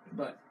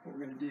 But what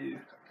we're going to do...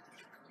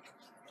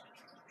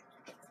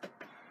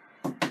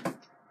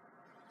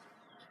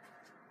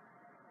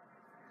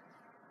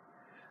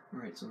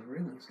 Alright, so the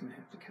railing's going to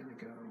have to kind of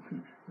go... Let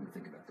me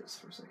think about this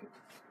for a second.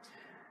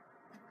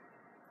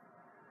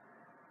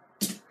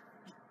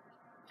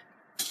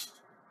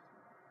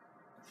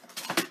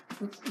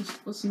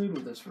 Let's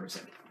noodle this for a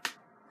second.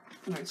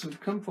 Alright, so we've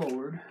come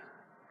forward.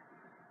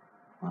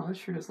 Wow, this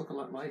sure does look a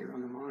lot lighter on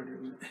the monitor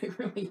than it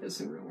really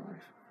is in real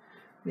life.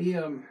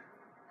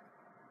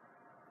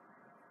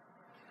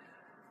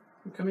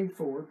 We're coming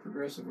forward,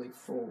 progressively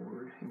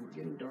forward, and we're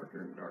getting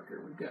darker and darker.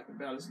 We've got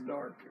about as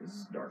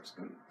dark's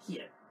going to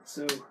get.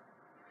 So we're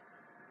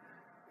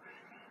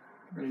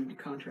going to need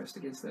to contrast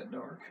against that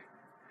dark.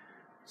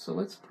 So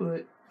let's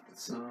put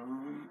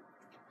some,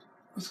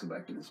 let's go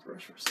back to this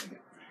brush for a second.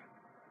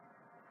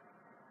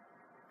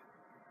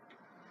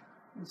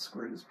 Let's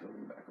square this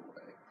building back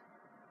away.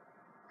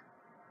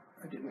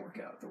 It didn't work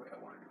out the way I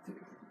wanted it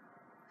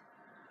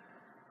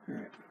to.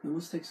 Alright, now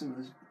let's take some of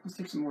this, let's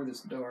take some more of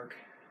this dark,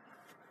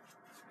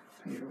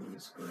 paint it over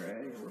this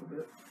gray a little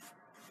bit.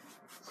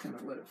 Let's kind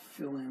of let it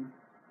fill in.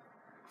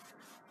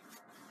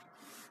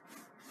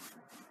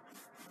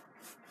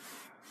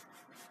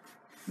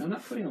 Now I'm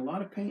not putting a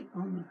lot of paint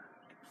on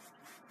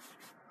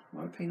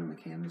the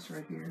canvas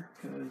right here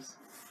because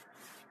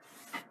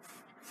I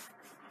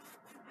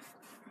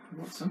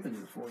want something in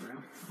the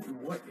foreground. I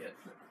don't know what yet,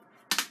 but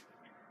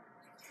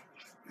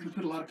if you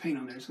put a lot of paint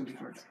on there, it's going to be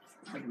hard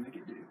to make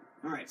it do.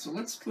 Alright, so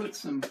let's put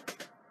some,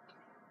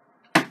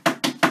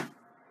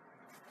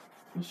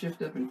 we'll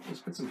shift up and let's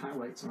put some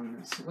highlights on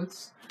this. So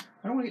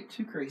I don't want to get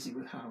too crazy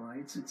with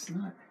highlights. It's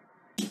not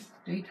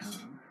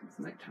daytime, it's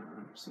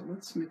nighttime. So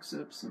let's mix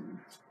up some,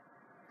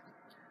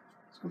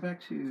 let's go back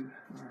to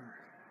our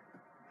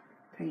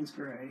Payne's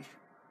Gray.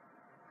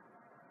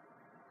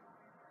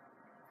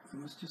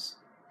 And let's just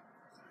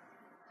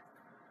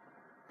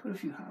put a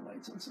few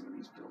highlights on some of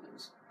these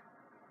buildings.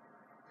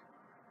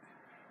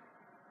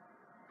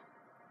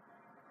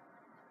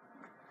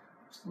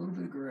 Just a little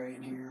bit of gray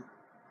in here.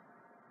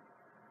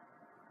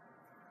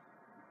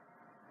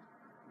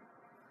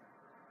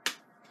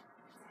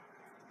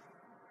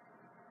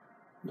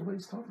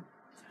 Nobody's talking.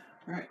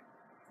 Alright,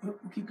 well,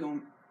 we'll keep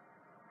going.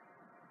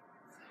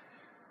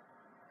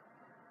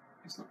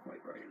 It's not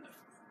quite bright enough.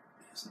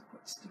 It's not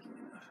quite sticky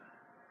enough.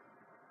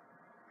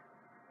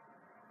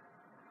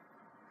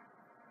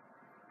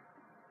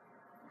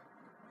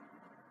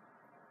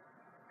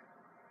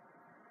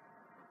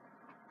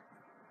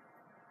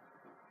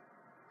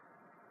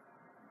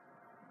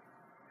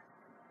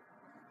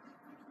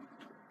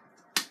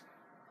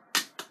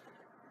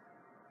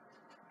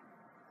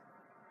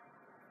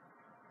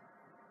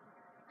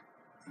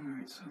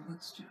 Alright, so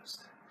let's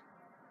just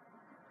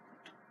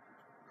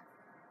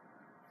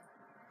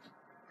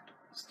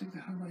stick the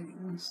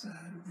highlighting one side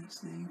of these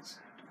things.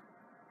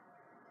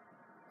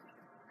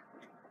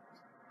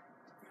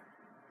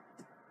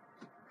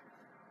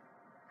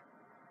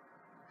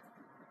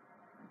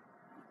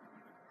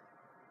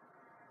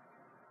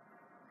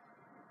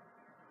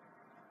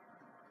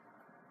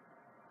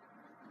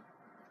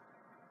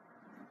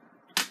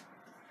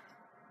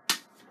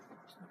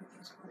 I think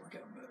that's going to work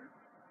out better.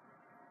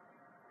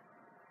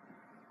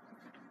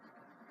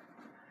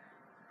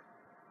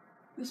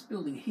 This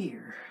building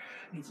here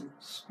needs a little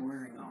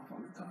squaring off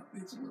on the top.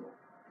 It's a little,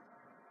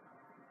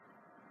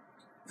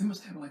 they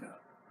must have like a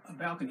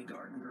balcony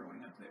garden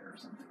growing up there or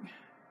something.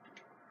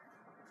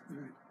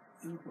 Alright,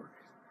 that'll work.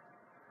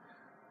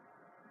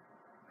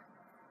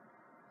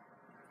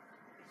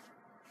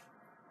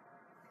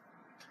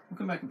 We'll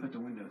come back and put the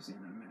windows in a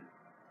minute.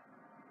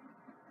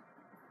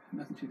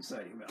 Nothing too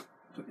exciting about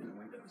putting in the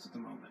windows at the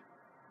moment.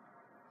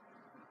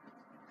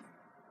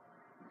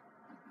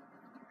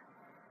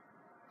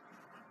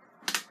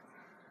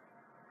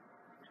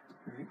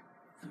 Alright,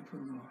 and put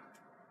a little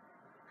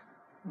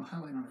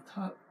highlight on the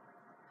top,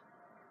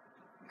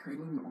 create a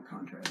little bit more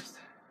contrast.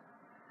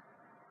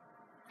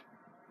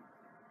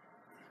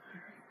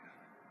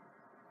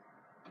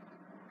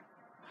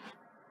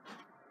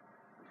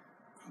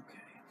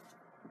 Okay.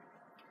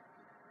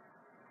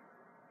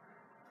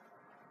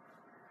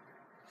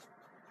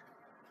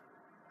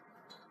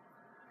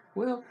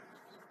 Well,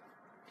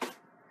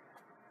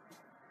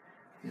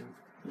 you know,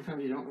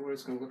 sometimes you don't know what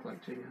it's going to look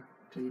like till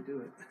you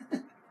do it.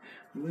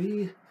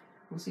 We'll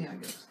see how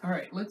it goes. All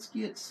right, let's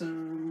get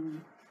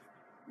some.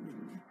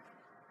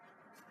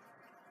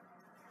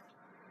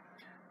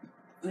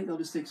 I think I'll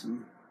just take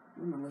some.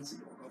 Let's see.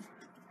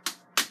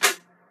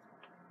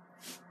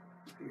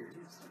 Here it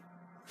is.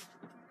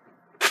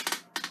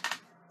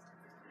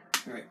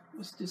 All right,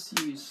 let's just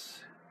use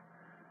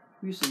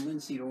some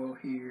linseed oil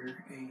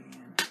here, and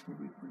where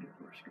did it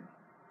first go?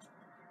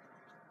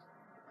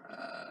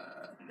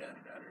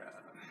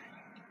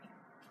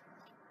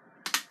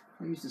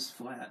 I'll use this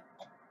flat.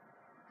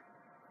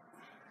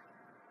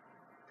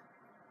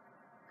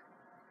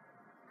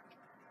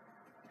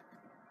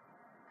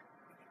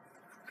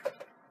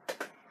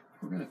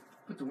 We're going to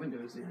put the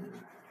windows in.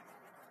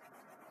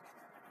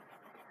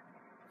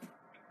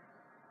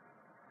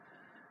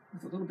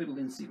 With a little bit of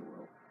linseed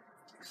oil,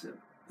 except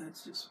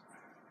that's just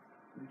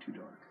way too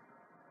dark.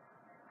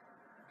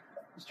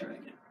 Let's try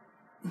again.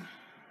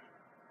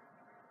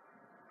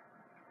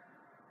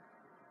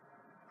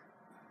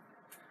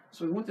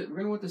 So we're going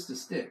to want this to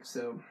stick,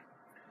 so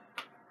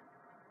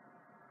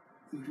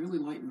we've really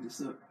lightened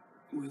this up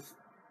with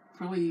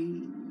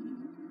probably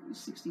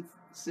 60,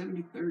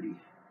 70, 30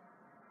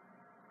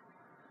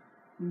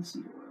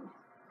 linseed oil.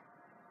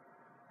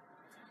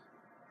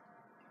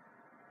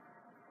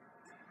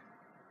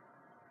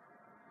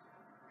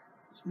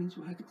 Which means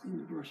we'll have to clean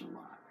the brush a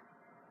lot.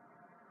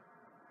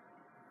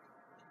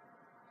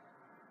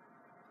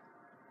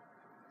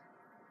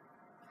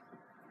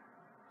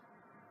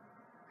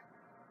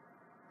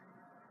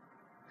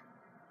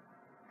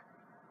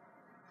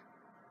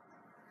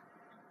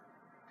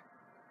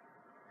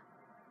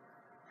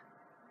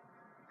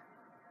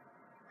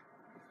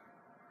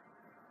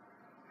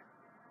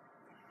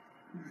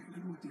 Alright, I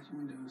don't want these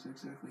windows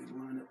exactly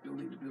lined up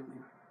building to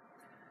building.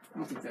 I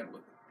don't think that'll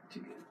look too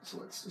good. So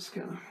let's just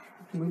kind of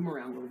move them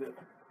around a little bit.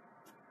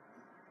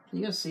 Can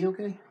you guys see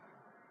okay?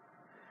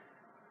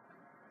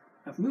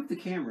 I've moved the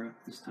camera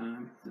this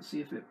time to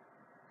see if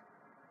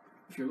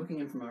you're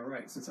looking in from my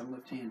right, since I'm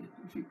left-handed,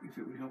 if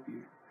it would help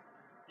you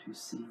to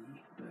see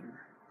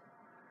better.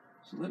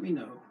 So let me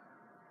know.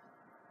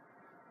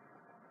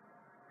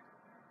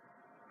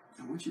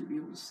 I want you to be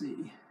able to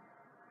see.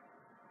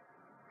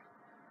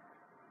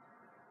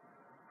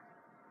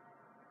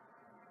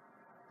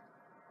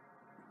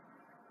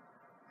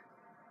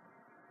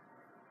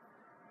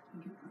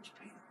 Get much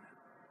paint on that.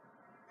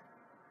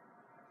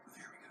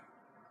 There we go.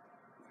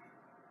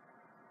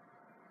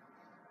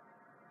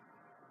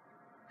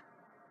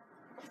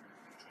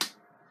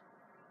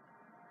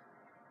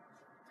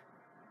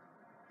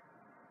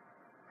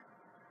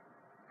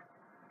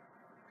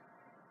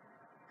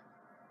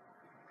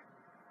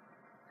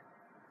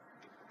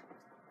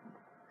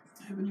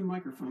 I have a new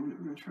microphone that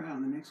we're going to try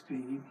on the next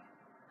painting.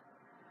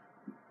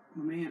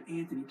 My man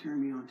Anthony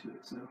turned me onto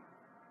it, so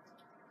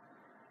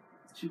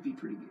it should be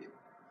pretty good.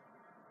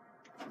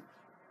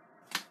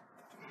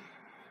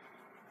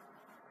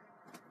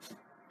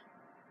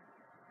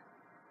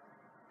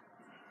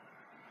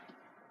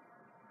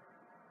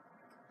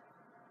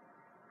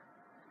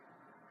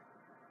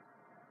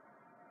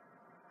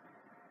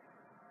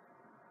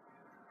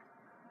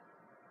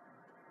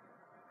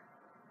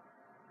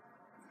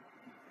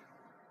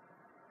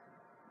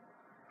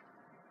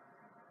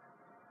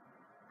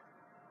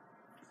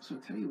 So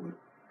I'll tell you what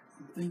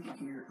I'm thinking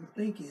here. I'm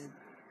thinking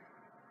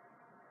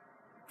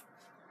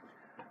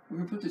we're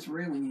going to put this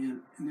railing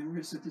in, and then we're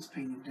going to set this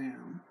painting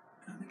down.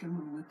 I think I'm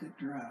going to let that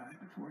dry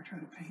before I try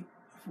to paint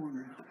a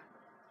foreground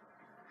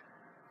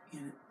in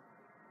it.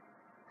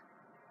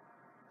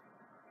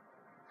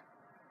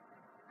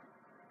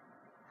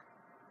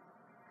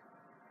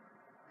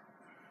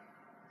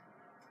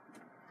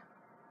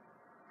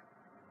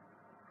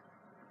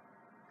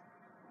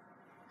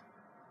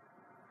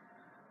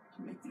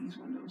 To make these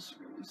windows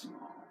really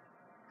small.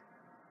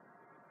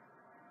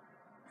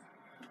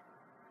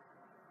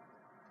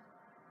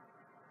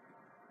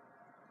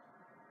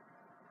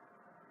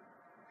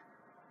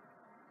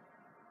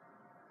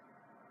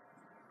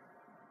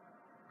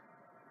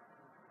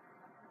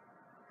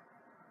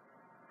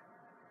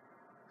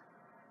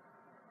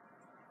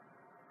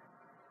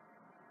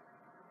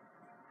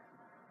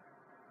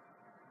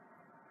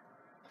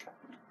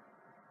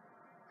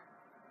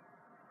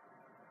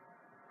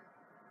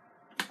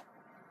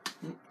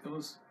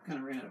 Those kind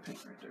of ran out of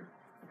paint right there.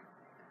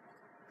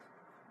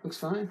 Looks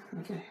fine?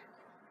 Okay.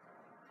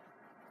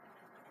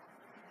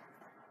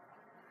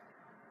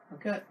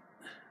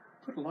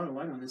 Put a lot of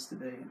light on this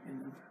today,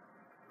 and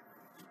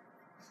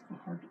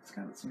it's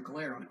got some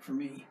glare on it for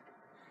me.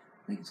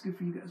 I think it's good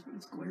for you guys, but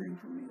it's glaring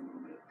for me a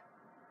little bit.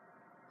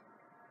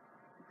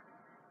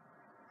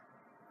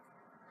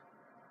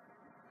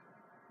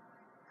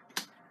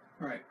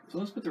 Alright, so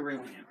let's put the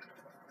railing in.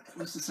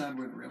 Let's decide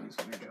where the railing's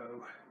going to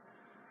go.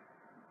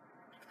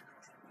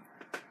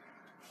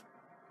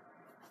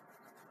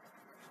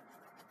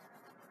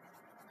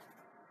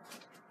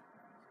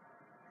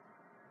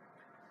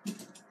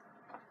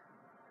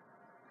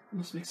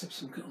 Let's mix up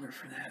some color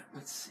for that.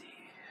 Let's see.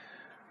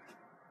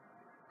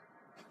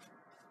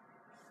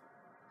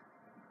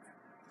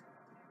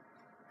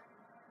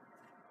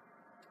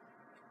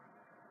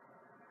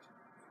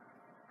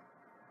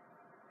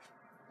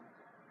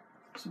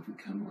 So if we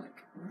come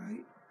like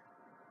right.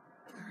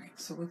 Alright,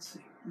 so let's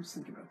see. Let's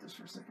think about this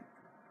for a second.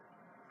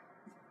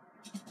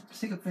 Let's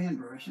take a fan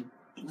brush and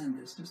blend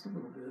this just a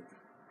little bit.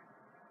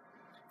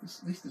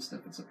 At least the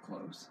stuff that's up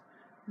close.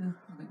 Yeah,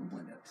 I think we'll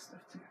blend out the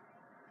stuff too.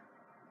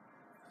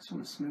 I just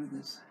want to smooth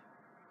this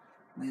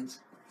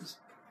this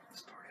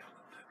part out a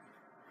little bit.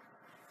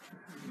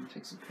 I'm going to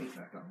take some paint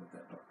back off with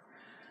that part.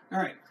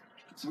 Alright,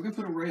 so we're going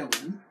to put a rail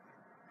in.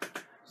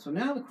 So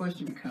now the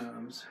question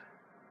becomes,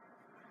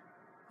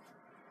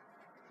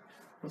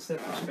 what's that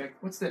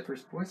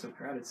perspective? Boy, it's a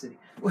crowded city.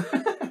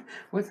 I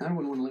wouldn't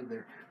want to live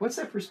there. What's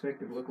that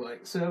perspective look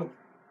like? So,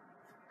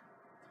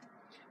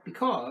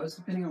 because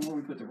depending on where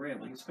we put the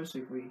railing,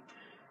 especially if we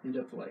end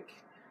up like,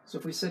 so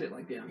if we set it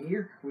like down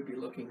here, we'd be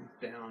looking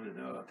down and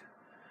up.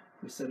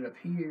 If we set it up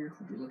here,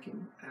 we'd be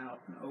looking out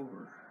and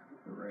over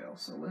the rail.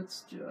 So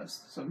let's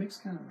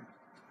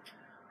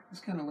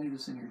kind of lay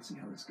this in here and see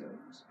how this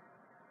goes.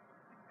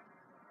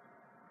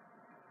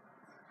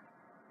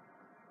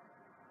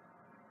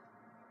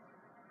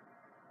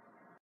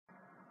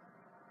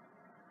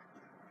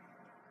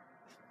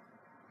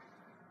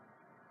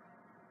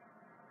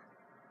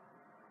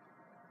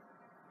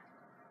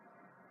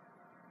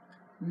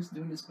 I'm just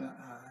doing this by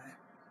eye.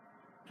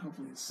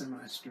 Hopefully it's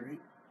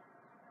semi-straight.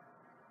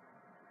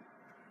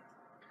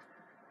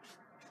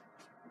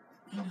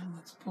 And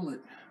let's pull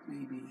it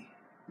maybe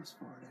this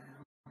far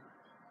down.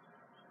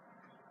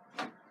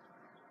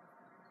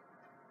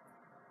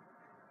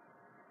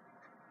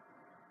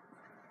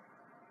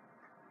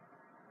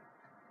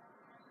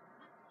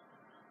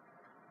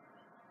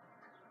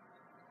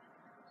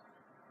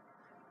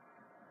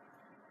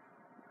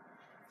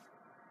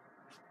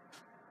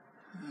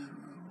 I don't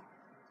know.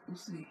 We'll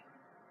see.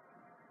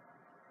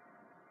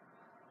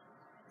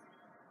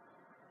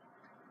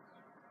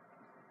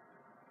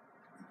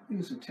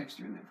 There's some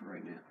texture in there for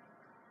right now,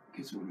 in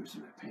case we want to move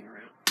some of that paint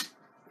around.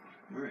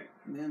 Alright,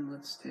 and then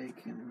let's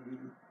take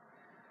and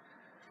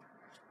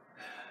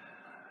I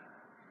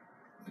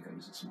think I'll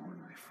use a smaller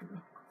knife for the. I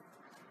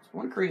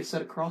want to create a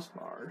set of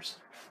crossbars.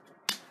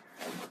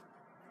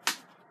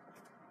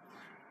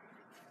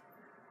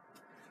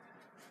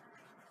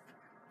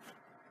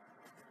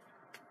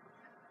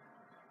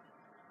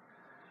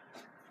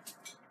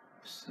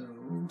 So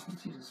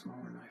let's use a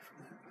smaller knife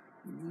for that.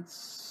 And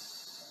let's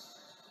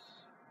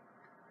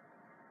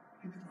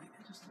maybe lighten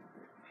it just a little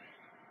bit.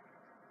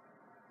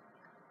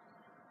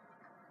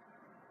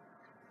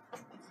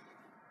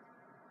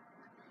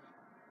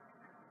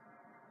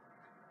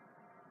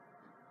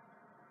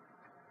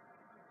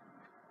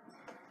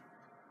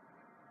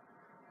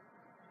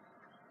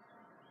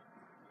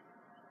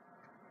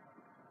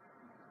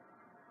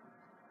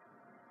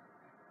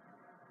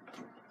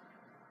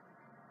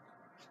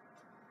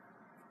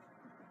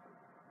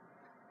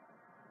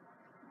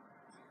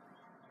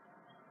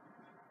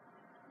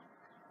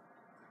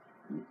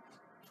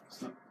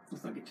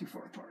 Let's not get too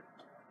far apart.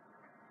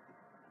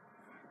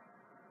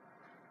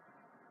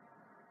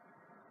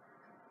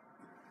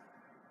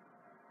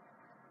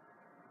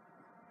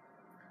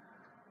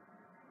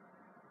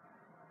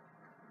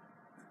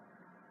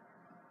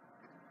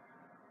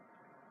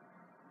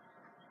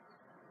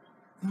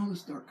 All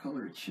this dark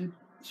color, it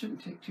shouldn't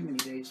take too many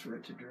days for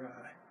it to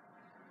dry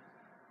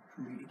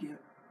for me to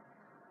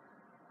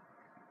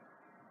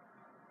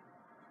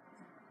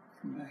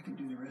come back and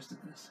do the rest of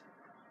this.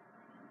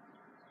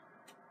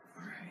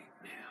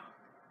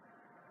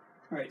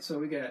 Alright, so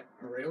we got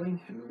a railing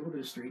and a little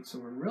bit of street, so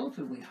we're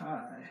relatively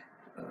high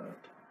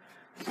up.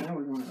 So now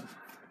we want to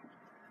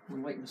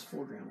lighten this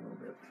foreground a little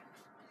bit.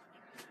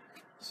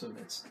 So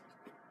that's,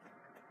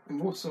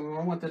 so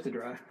I want that to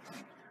dry.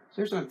 So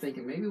here's what I'm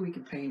thinking. Maybe we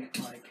could paint it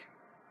like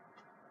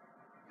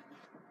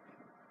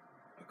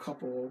a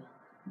couple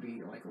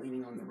be like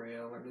leaning on the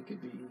rail, or they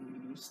could be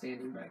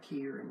standing back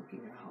here and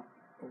looking out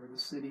over the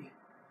city.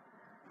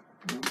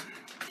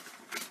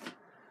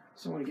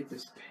 So I want to get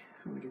this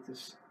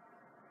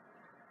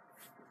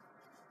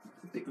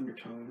the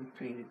undertone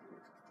painted,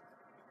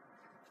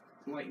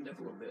 lightened up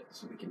a little bit,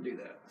 so we can do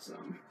that. So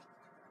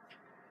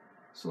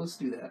let's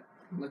do that.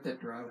 Let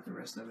that dry with the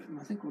rest of it, and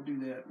I think we'll do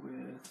that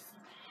with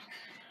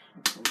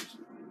what colors do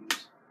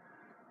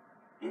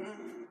we use?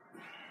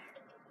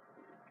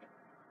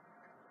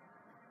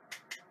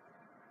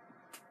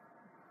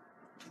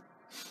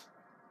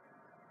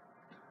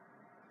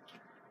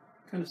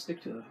 Kind of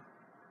stick to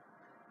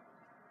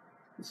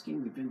the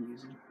scheme we've been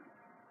using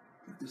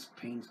with this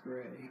Payne's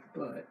Gray,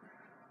 but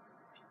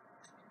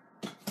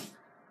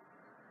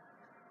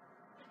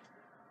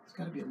it's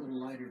got to be a little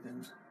lighter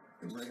than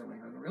the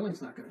railing, or the railing's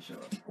not going to show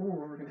up, or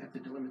we're going to have to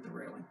delimit the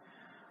railing.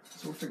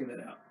 So we'll figure that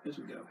out as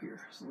we go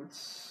here. So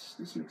let's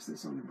just mix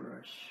this on the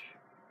brush.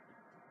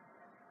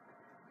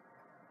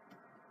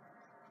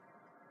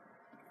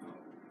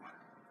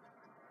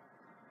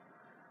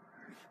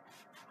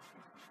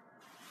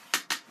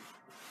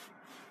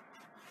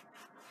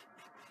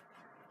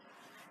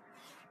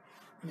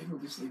 Maybe we'll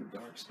just leave a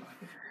dark spot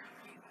there.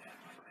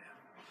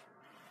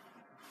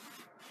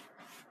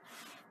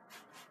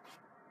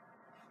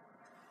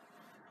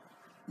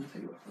 I'll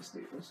tell you what, let's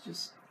do. Let's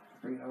just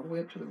bring it all the way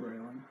up to the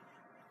railing.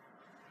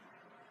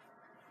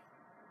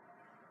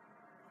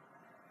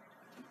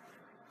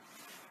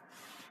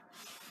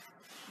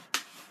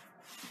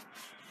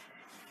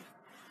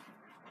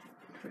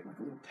 Create like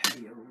a little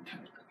patio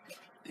type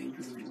thing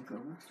for them to look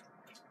over.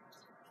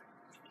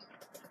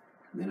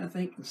 And then I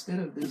think instead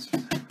of the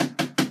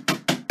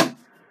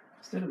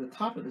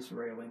top of this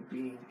railing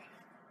being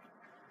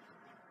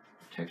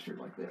textured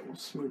like that, we'll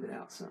smooth it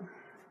out some.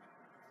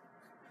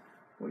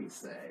 What do you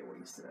say? What do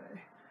you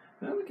say?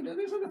 Well, we can do.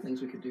 There's other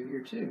things we could do here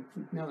too.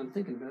 Now that I'm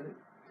thinking about it.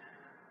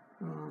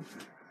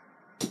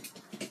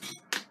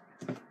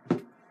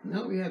 Now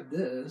that we have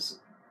this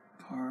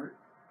part,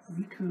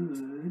 we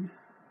could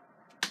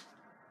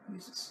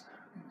use this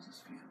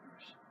fan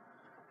brush.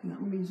 Hang on,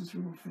 let me use this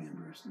little fan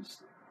brush to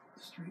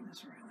straighten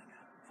this railing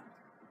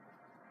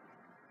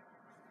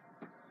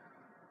out.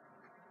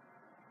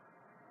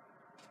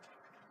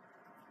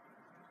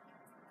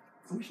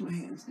 I wish my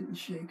hands didn't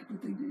shake,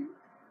 but they do.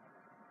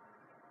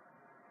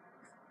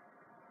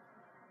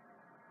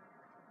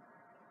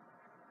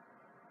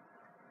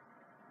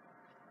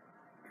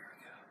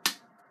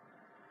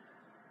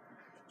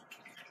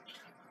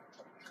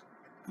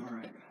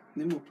 Alright,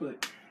 then we'll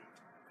put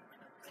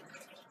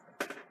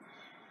a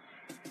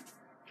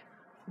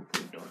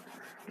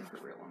darker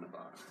rail on the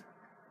bottom.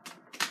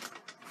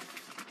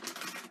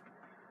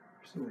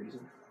 For some reason,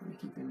 I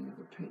keep any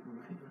other paint on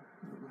my hand.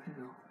 I don't know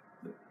how,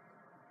 but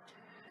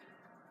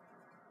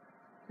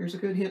here's a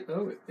good hint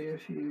though.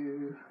 If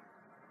you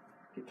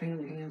get paint on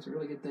your hands, a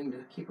really good thing to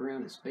keep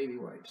around is baby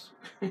wipes.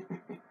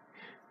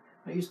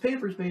 I use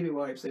Pampers baby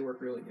wipes, they work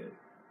really good.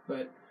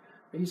 But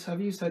I've used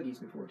Huggies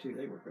before too,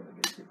 they work really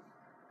good too.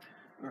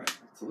 Alright,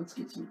 so let's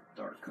get some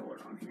dark color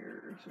on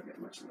here. So I got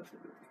much left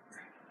of it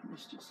here.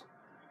 Let's just,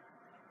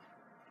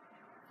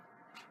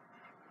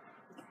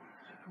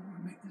 I don't want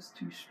to make this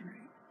too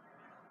straight.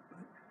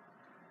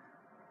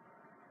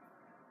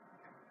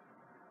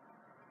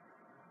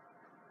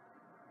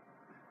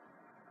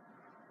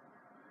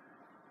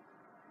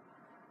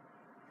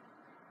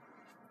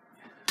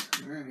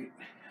 Alright.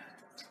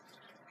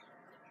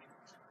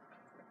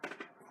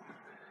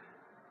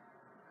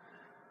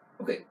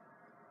 Okay.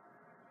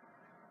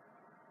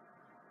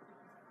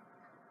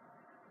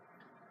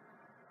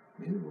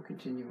 Maybe we'll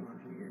continue on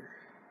here.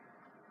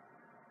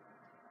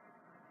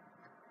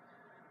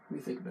 Let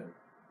me think about it.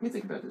 Let me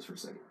think about this for a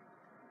second.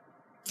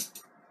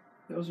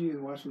 Those of you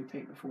who watched me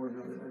paint before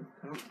know that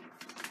I don't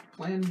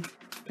plan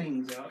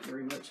paintings out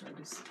very much. I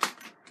just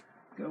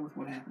go with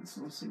what happens.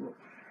 So let's see what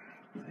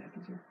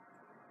happens here.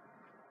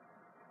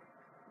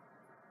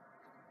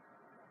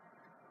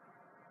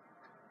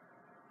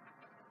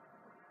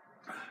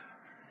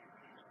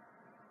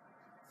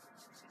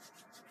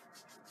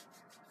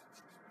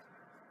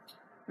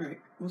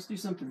 Alright, let's do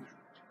something.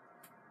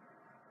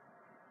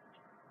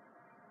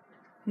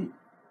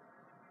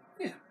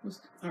 Yeah,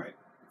 alright.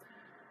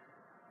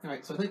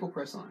 Alright, so I think we'll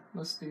press on.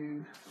 Let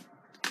me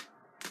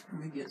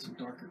get some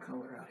darker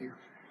color out here.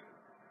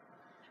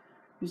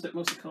 Used up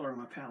most of the color on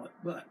my palette,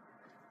 but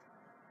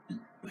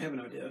I have an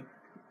idea.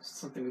 It's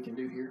something we can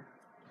do here.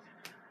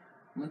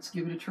 Let's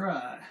give it a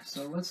try.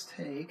 So let's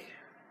take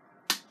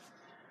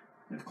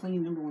a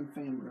clean #1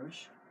 fan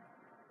brush.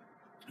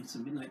 And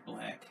some midnight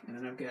black, and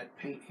then I've got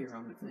paint here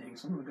on the thing,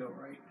 so I'm going to go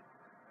right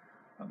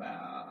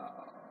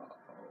about,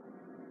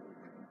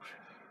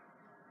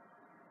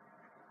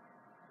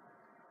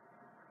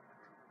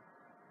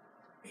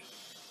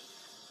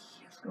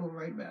 let's go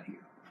right about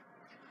here.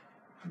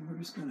 And we're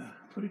just going to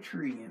put a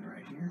tree in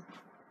right here.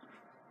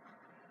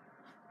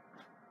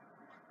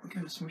 I'm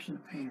kind of smushing the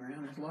paint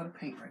around. There's a lot of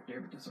paint right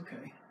there, but that's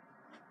okay.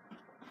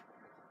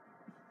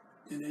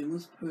 And then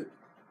let's put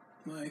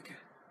like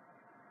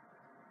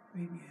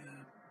maybe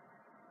a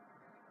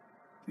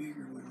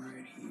bigger one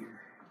right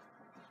here.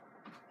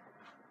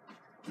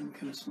 And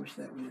kind of smush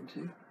that one in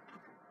too.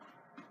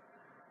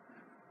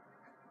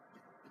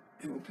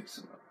 And we'll pick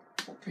some up.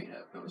 We'll paint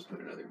up. Now let's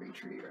put another big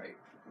tree right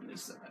on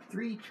this side.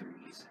 3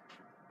 trees.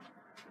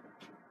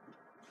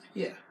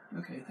 Yeah,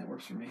 okay, that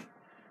works for me.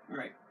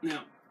 Alright,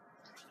 now,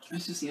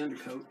 that's just the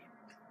undercoat.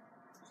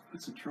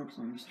 Put some trunks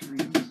on these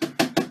trees.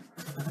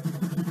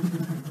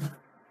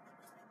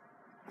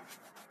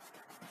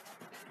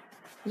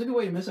 It's a good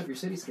way to mess up your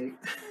cityscape.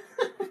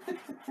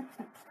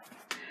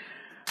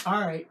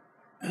 Alright,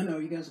 I know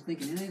you guys are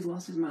thinking, he's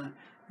lost his mind.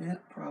 Yeah,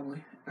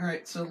 probably.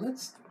 Alright, so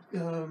let's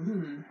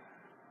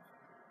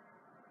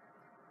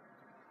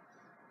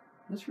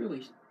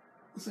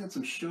let's add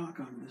some shock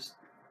on this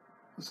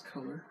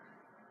color.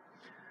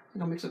 I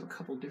think I'll mix up a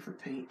couple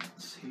different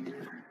paints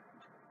here.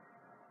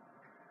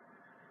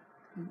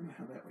 I don't know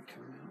how that would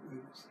come out.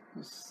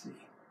 Let's see.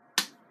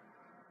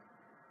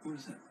 What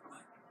does that look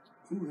like?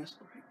 Ooh, that's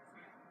bright.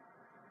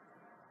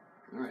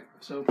 Alright,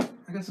 so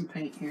I got some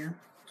paint here.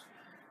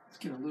 Let's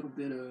get a little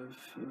bit of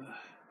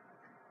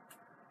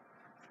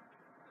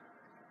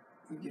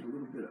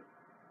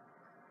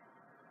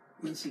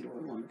linseed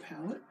oil on the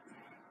palette.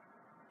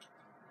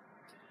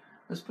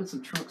 Let's put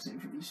some trunks in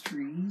for these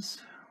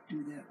trees.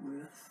 Do that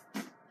with,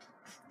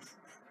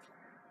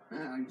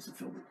 I'll use a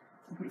filbert.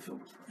 I'll put a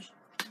filbert brush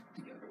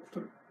together. We'll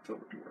put a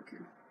filbert to work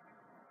here.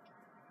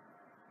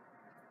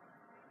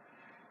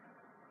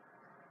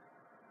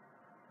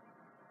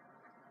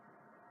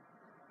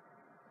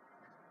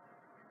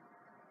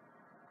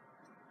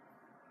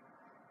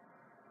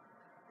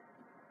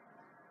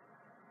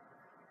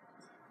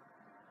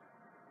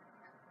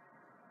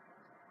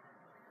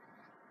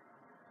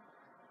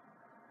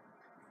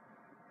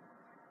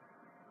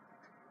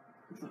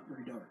 It's not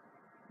very dark,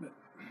 but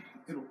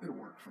it'll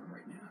work for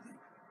right now, I think.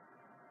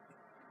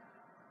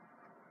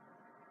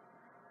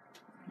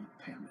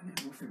 Pound it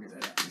in. We'll figure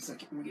that out in a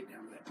second when we get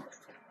down to that part.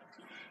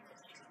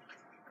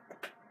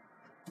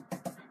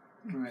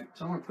 Alright,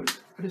 so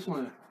I just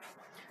want to,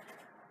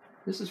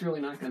 this is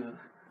really not going to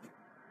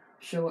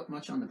show up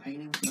much on the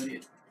painting, but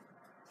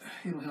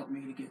it'll help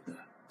me to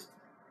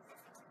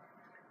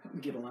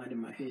get aligned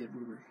in my head.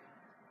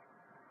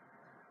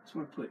 Just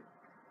want to put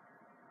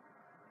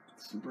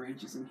some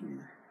branches in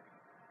here.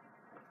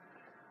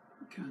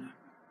 Kind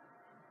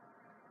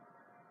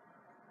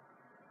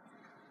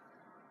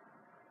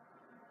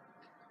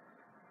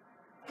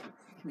of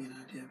give me an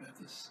idea about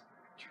this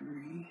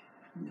tree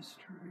and this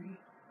tree.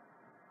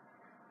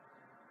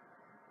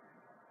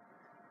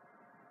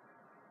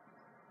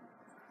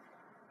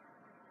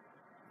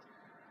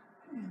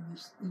 And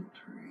this little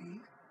tree.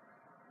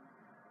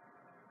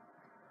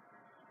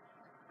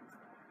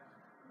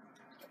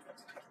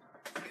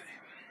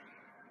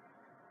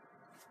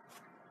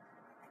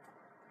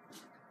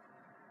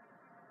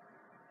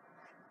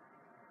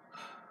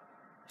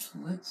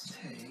 Let's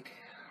take,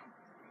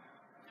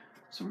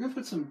 so we're going to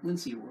put some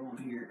linseed oil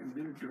in here, and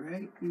we're going to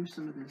drag it through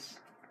some of this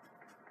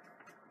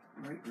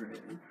bright red.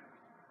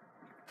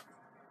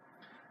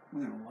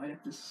 We're going to light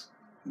up this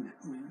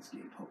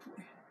landscape,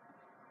 hopefully.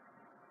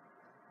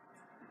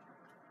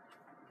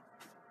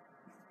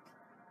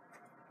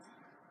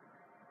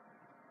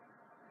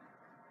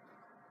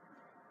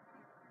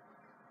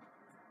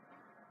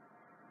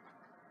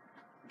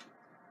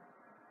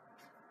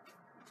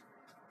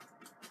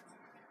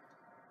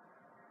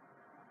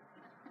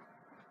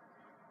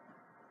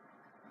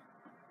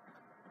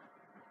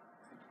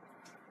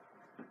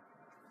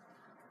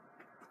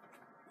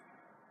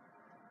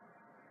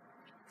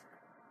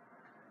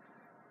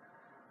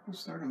 We'll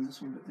start on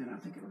this one, but then I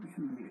think it'll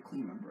behoove me to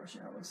clean my brush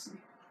out. Let's see.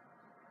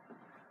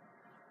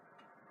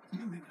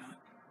 No, maybe not.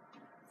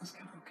 That's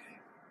kind of okay.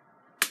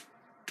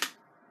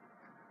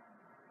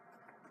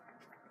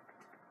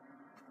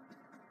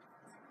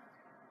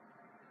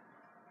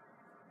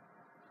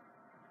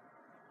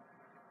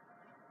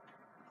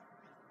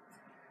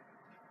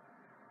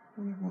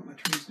 I don't want my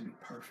trees to be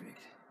perfect.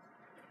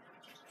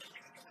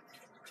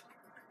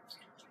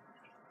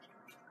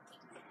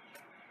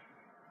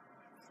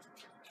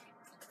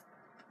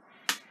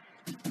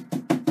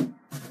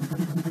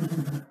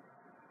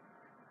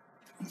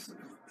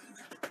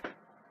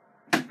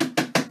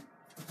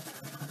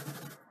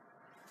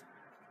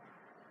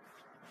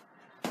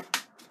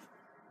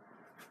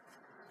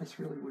 That's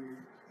really weird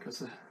because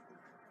the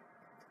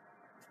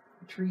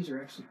trees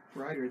are actually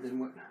brighter than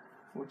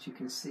what you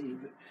can see.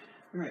 But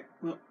all right,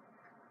 well,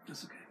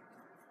 that's okay.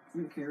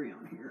 I'm gonna carry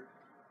on here.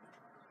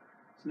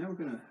 So now we're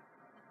gonna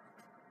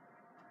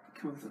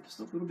come with just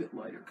a little bit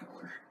lighter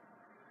color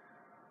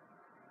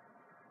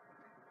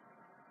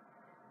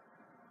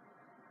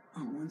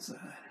on one side.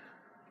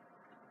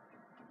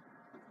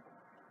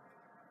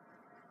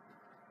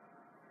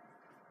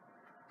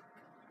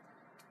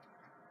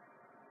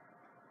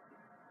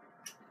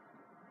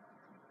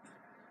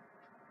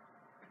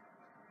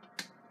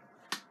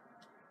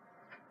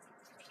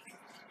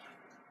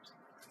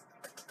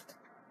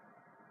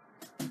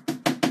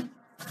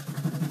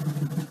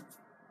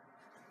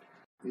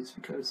 It's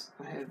because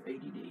I have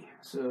ADD.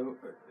 So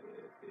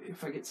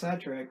if I get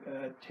sidetracked,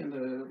 I tend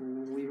to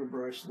leave a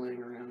brush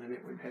laying around and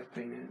it would have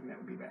paint in it, and that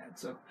would be bad.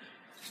 So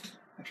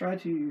I try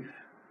to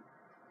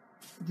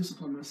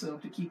discipline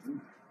myself to keep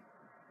them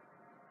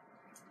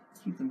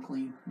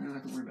clean. I don't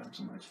have to worry about them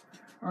so much.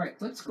 All right,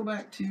 let's go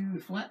back to the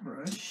flat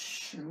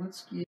brush and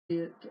let's get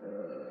a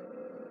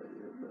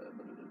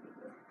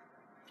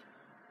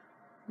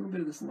little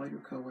bit of this lighter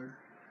color.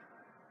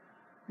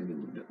 Maybe a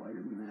little bit lighter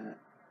than that.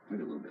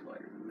 Maybe a little bit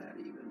lighter than that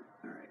even.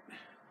 All right.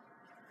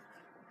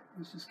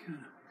 Let's just kind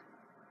of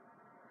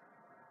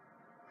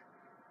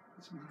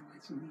get some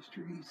highlights on these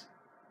trees.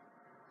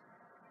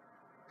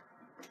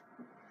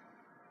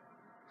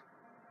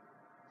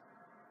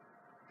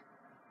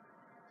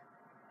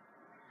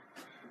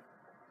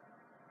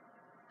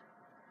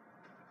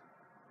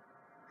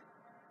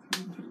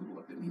 I'll put a little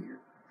up in here.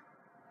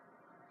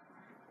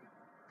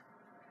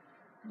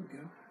 There we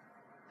go.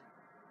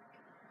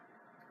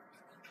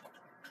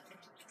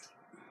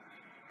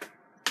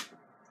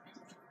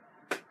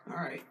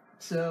 Alright,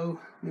 so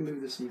let me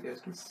move this so you guys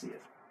can see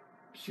it.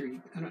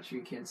 I'm not sure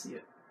you can see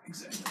it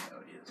exactly how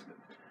it is, but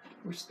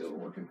we're still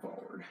working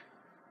forward.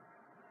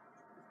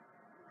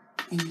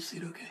 And you see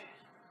it okay.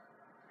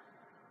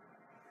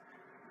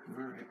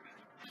 All right.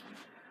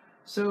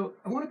 So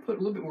I want to put a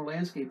little bit more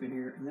landscape in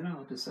here, and then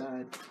I'll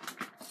decide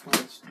while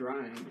it's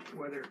drying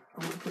whether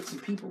I want to put some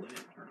people in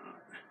it or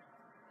not.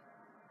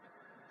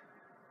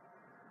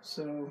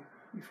 So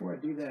before I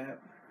do that,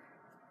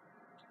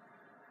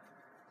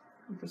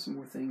 I'll put some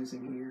more things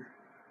in here.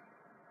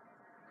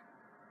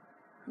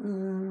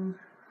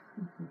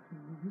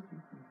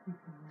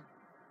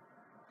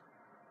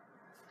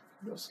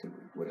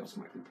 What else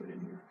might we put in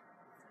here?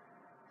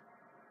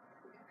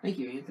 Thank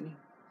you, Anthony.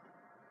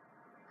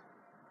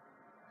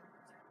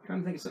 I'm trying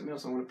to think of something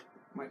else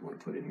might want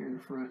to put in here in the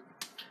front.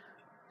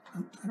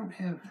 I don't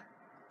have.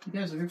 You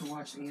guys have ever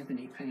watched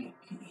Anthony paint?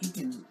 He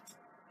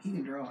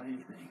can draw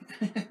anything.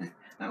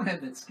 I don't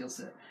have that skill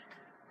set.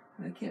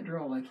 I can't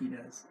draw like he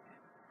does.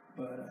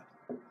 But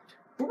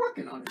we're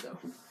working on it though.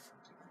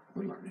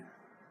 We're learning.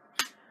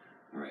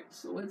 All right,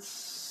 so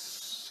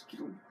let's get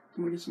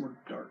some more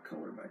dark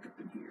color back up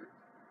in here.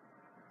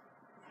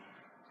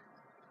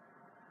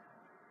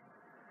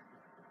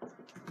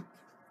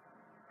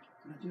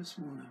 I just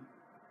want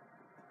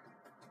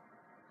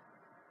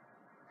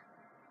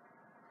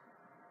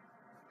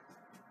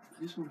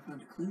to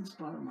find a clean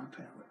spot on my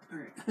palette. All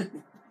right.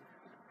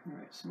 All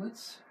right, so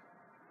let's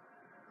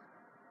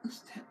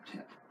tap.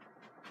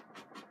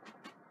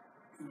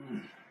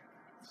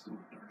 It's a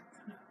little dark.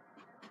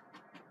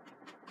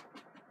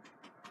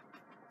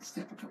 Let's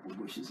tap a couple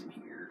bushes in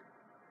here.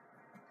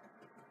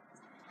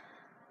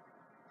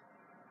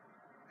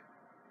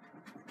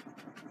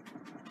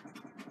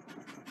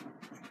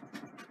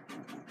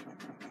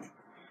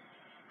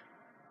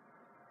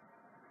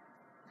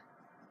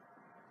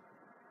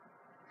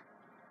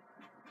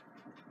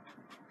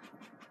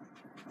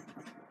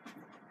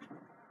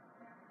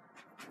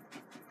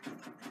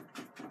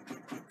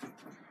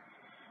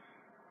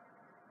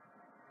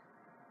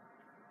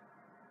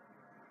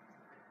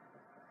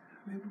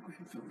 Maybe we'll go ahead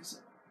and fill this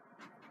up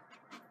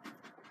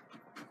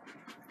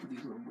with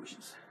these little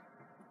bushes.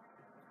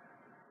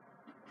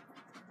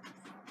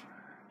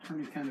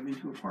 Turned it kind of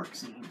into a park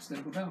scene instead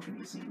of a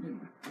balcony scene, didn't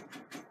we?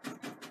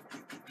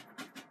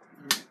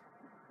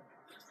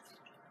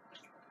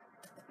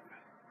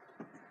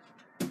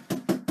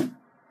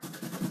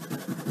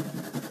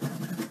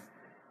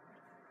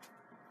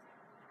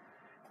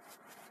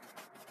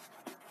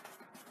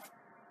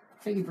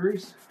 Thank you,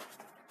 Bruce.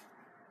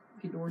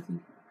 Thank you, Dorothy.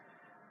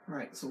 All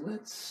right, so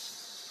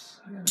let's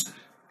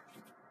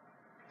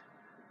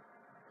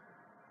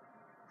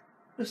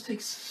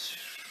take.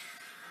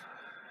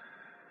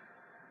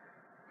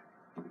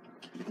 I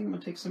think I'm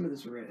gonna take some of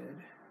this red.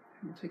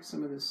 I'm gonna take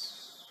some of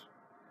this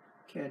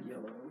cad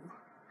yellow.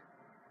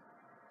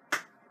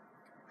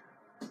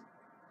 All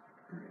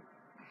right.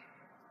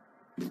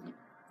 I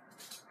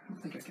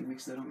don't think I can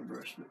mix that on the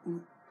brush, but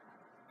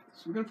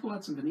so we're gonna pull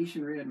out some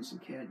Venetian red and some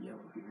cad yellow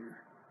here.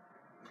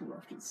 Pull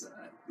off to the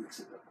side. Mix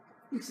it up.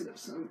 Mix it up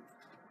some.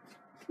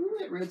 Ooh,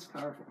 that red's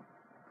powerful.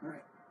 All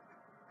right.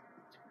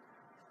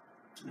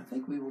 And I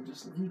think we will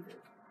just leave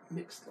it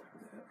mixed like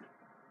that.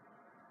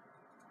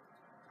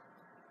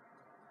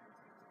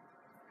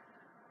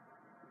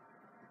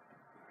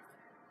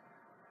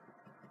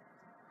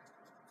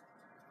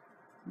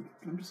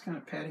 I'm just kind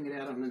of patting it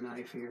out on the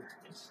knife here.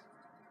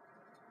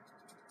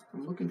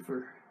 I'm looking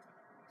for,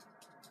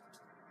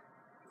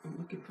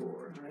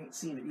 I ain't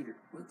seeing it either.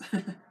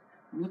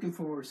 I'm looking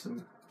for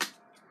some,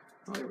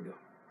 oh, there we go.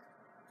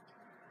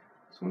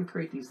 Just want to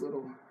create these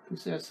little, you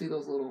see, I see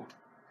those little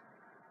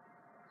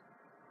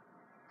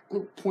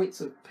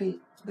points of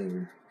paint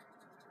there.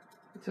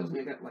 It tells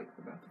me I got like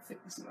about the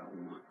thickness that I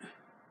want.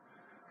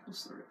 We'll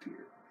start up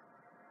here.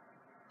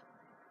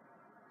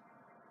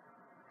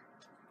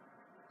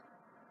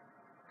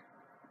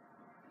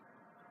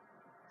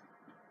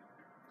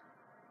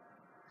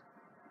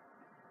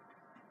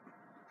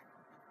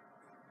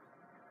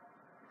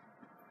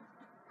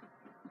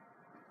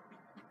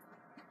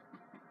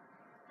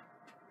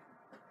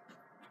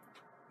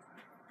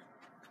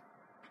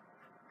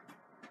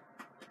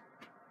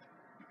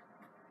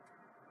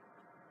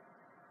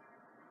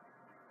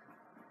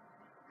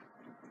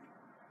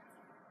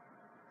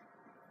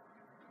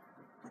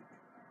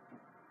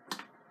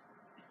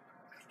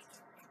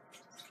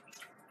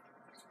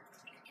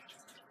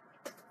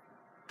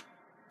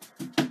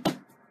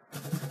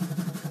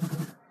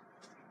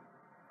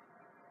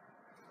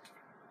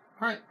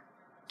 All right.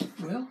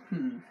 Well,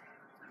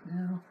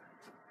 now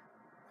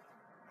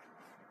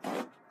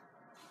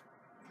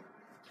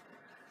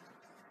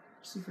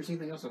see if there's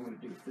anything else I want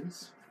to do with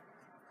this.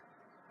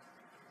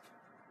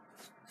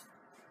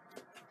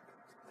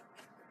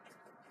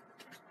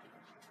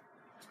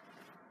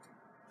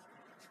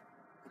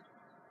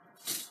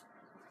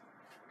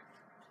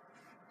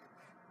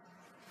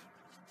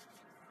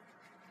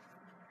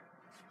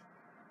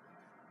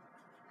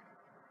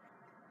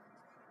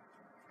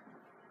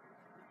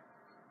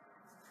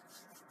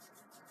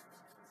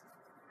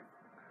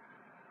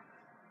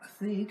 I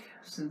think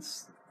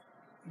since,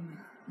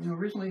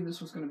 originally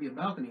this was going to be a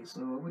balcony,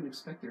 so I wouldn't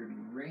expect there to be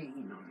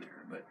rain on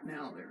there, but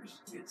now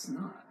it's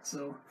not.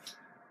 So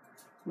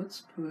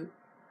let's put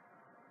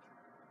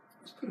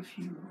Let's put a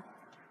few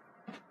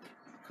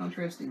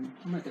contrasting.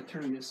 I'm going to have to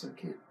turn this so I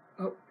can't.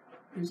 Oh,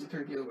 here's the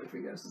turn the other way for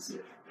you guys to see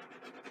it.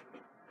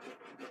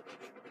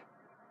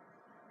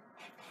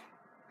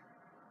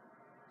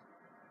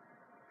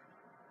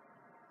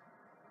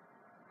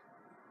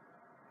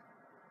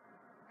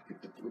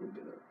 Picked up a little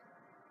bit of.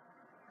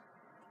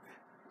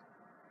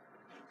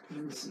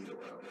 And see the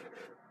out there.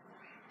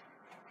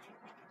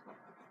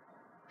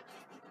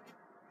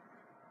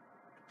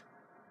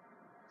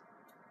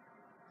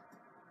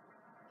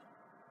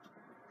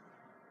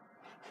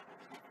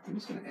 I'm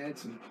just going to add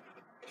some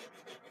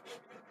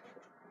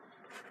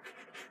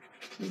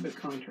a little bit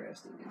of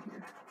contrasting in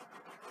here.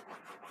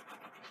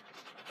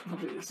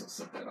 Hopefully this will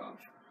set that off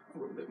a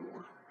little bit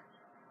more.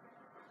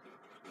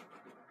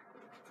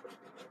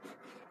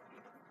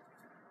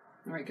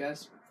 All right,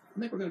 guys. I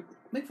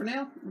think for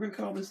now we're gonna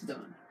call this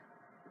done.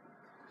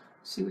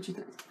 See what you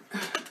think.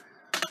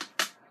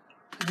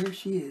 There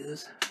she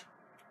is.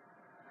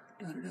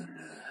 Da, da, da, da, da.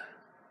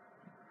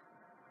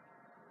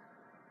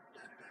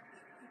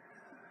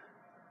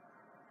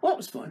 Well, that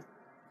was fun.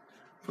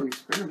 For an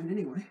experiment,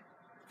 anyway.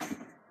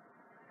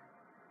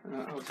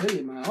 I'll tell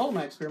you, all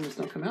my experiments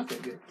don't come out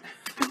that good.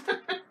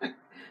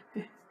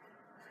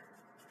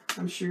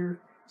 I'm sure,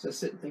 as I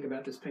sit and think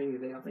about this painting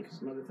today, I'll think of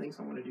some other things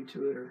I want to do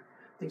to it, or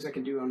things I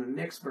can do on the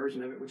next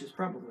version of it, which is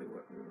probably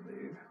what we'll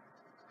do.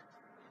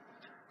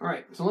 All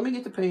right, so let me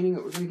get the painting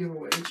that we're going to give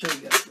away. Let's show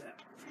you guys that.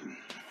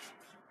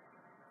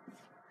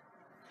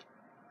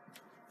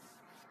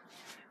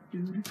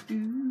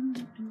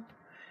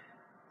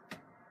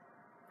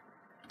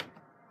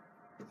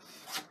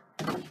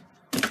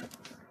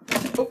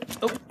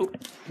 Oh,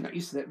 not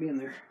used to that being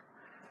there.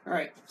 All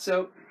right,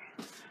 so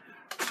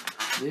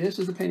this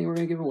is the painting we're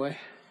going to give away.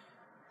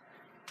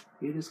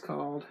 It is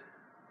called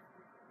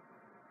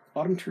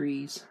Autumn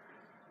Trees.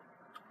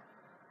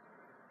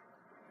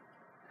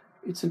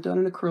 It's done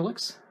in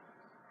acrylics,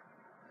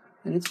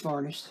 and it's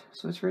varnished,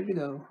 so it's ready to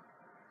go.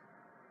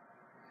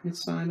 And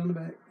it's signed on the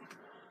back.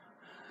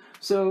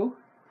 So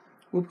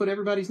we'll put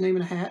everybody's name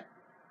in a hat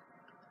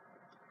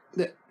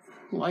that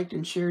liked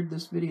and shared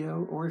this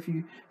video, or if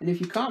you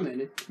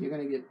commented, you're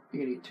gonna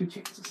get 2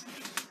 chances.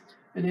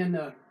 And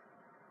then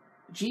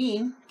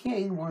Gene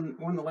King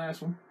won the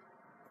last one.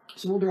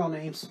 So we'll draw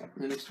names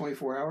in the next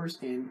 24 hours,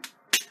 and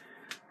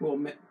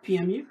we'll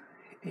PM you.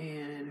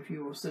 And if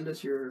you will send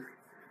us your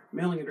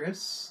mailing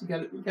address, you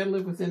gotta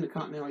live within the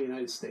continental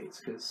United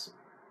States, because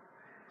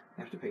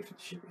I have to pay for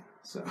the shipping.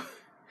 So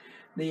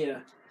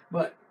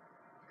but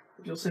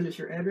if you'll send us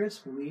your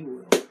address, we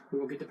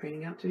will get the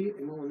painting out to you,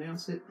 and we'll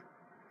announce it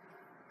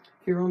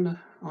here on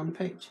the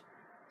page.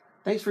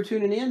 Thanks for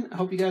tuning in. I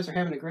hope you guys are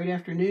having a great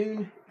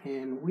afternoon,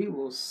 and we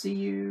will see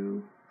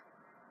you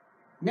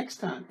next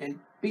time. And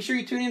be sure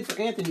you tune in for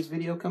Anthony's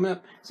video coming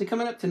up. Is it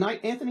coming up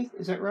tonight, Anthony?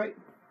 Is that right?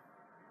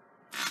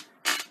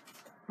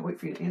 I'll wait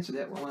for you to answer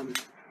that while I'm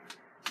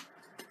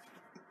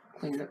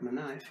cleaning up my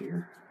knife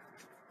here.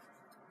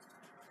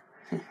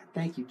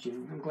 Thank you,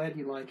 Jim. I'm glad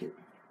you like it.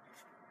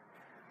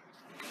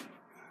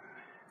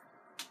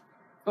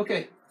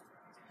 Okay.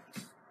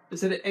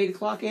 Is it at 8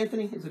 o'clock,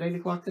 Anthony? Is it 8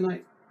 o'clock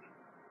tonight?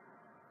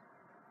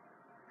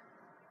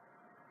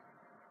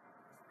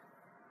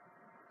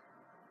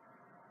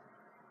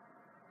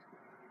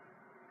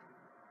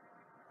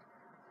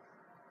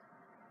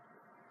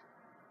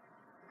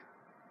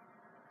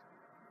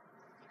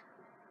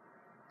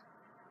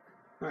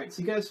 All right,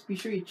 so you guys be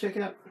sure you check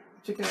out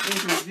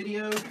Anthony's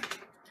video.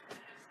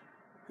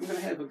 I'm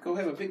gonna go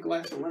have a big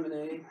glass of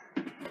lemonade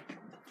and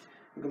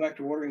go back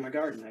to watering my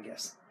garden, I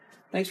guess.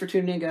 Thanks for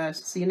tuning in,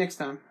 guys. See you next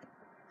time.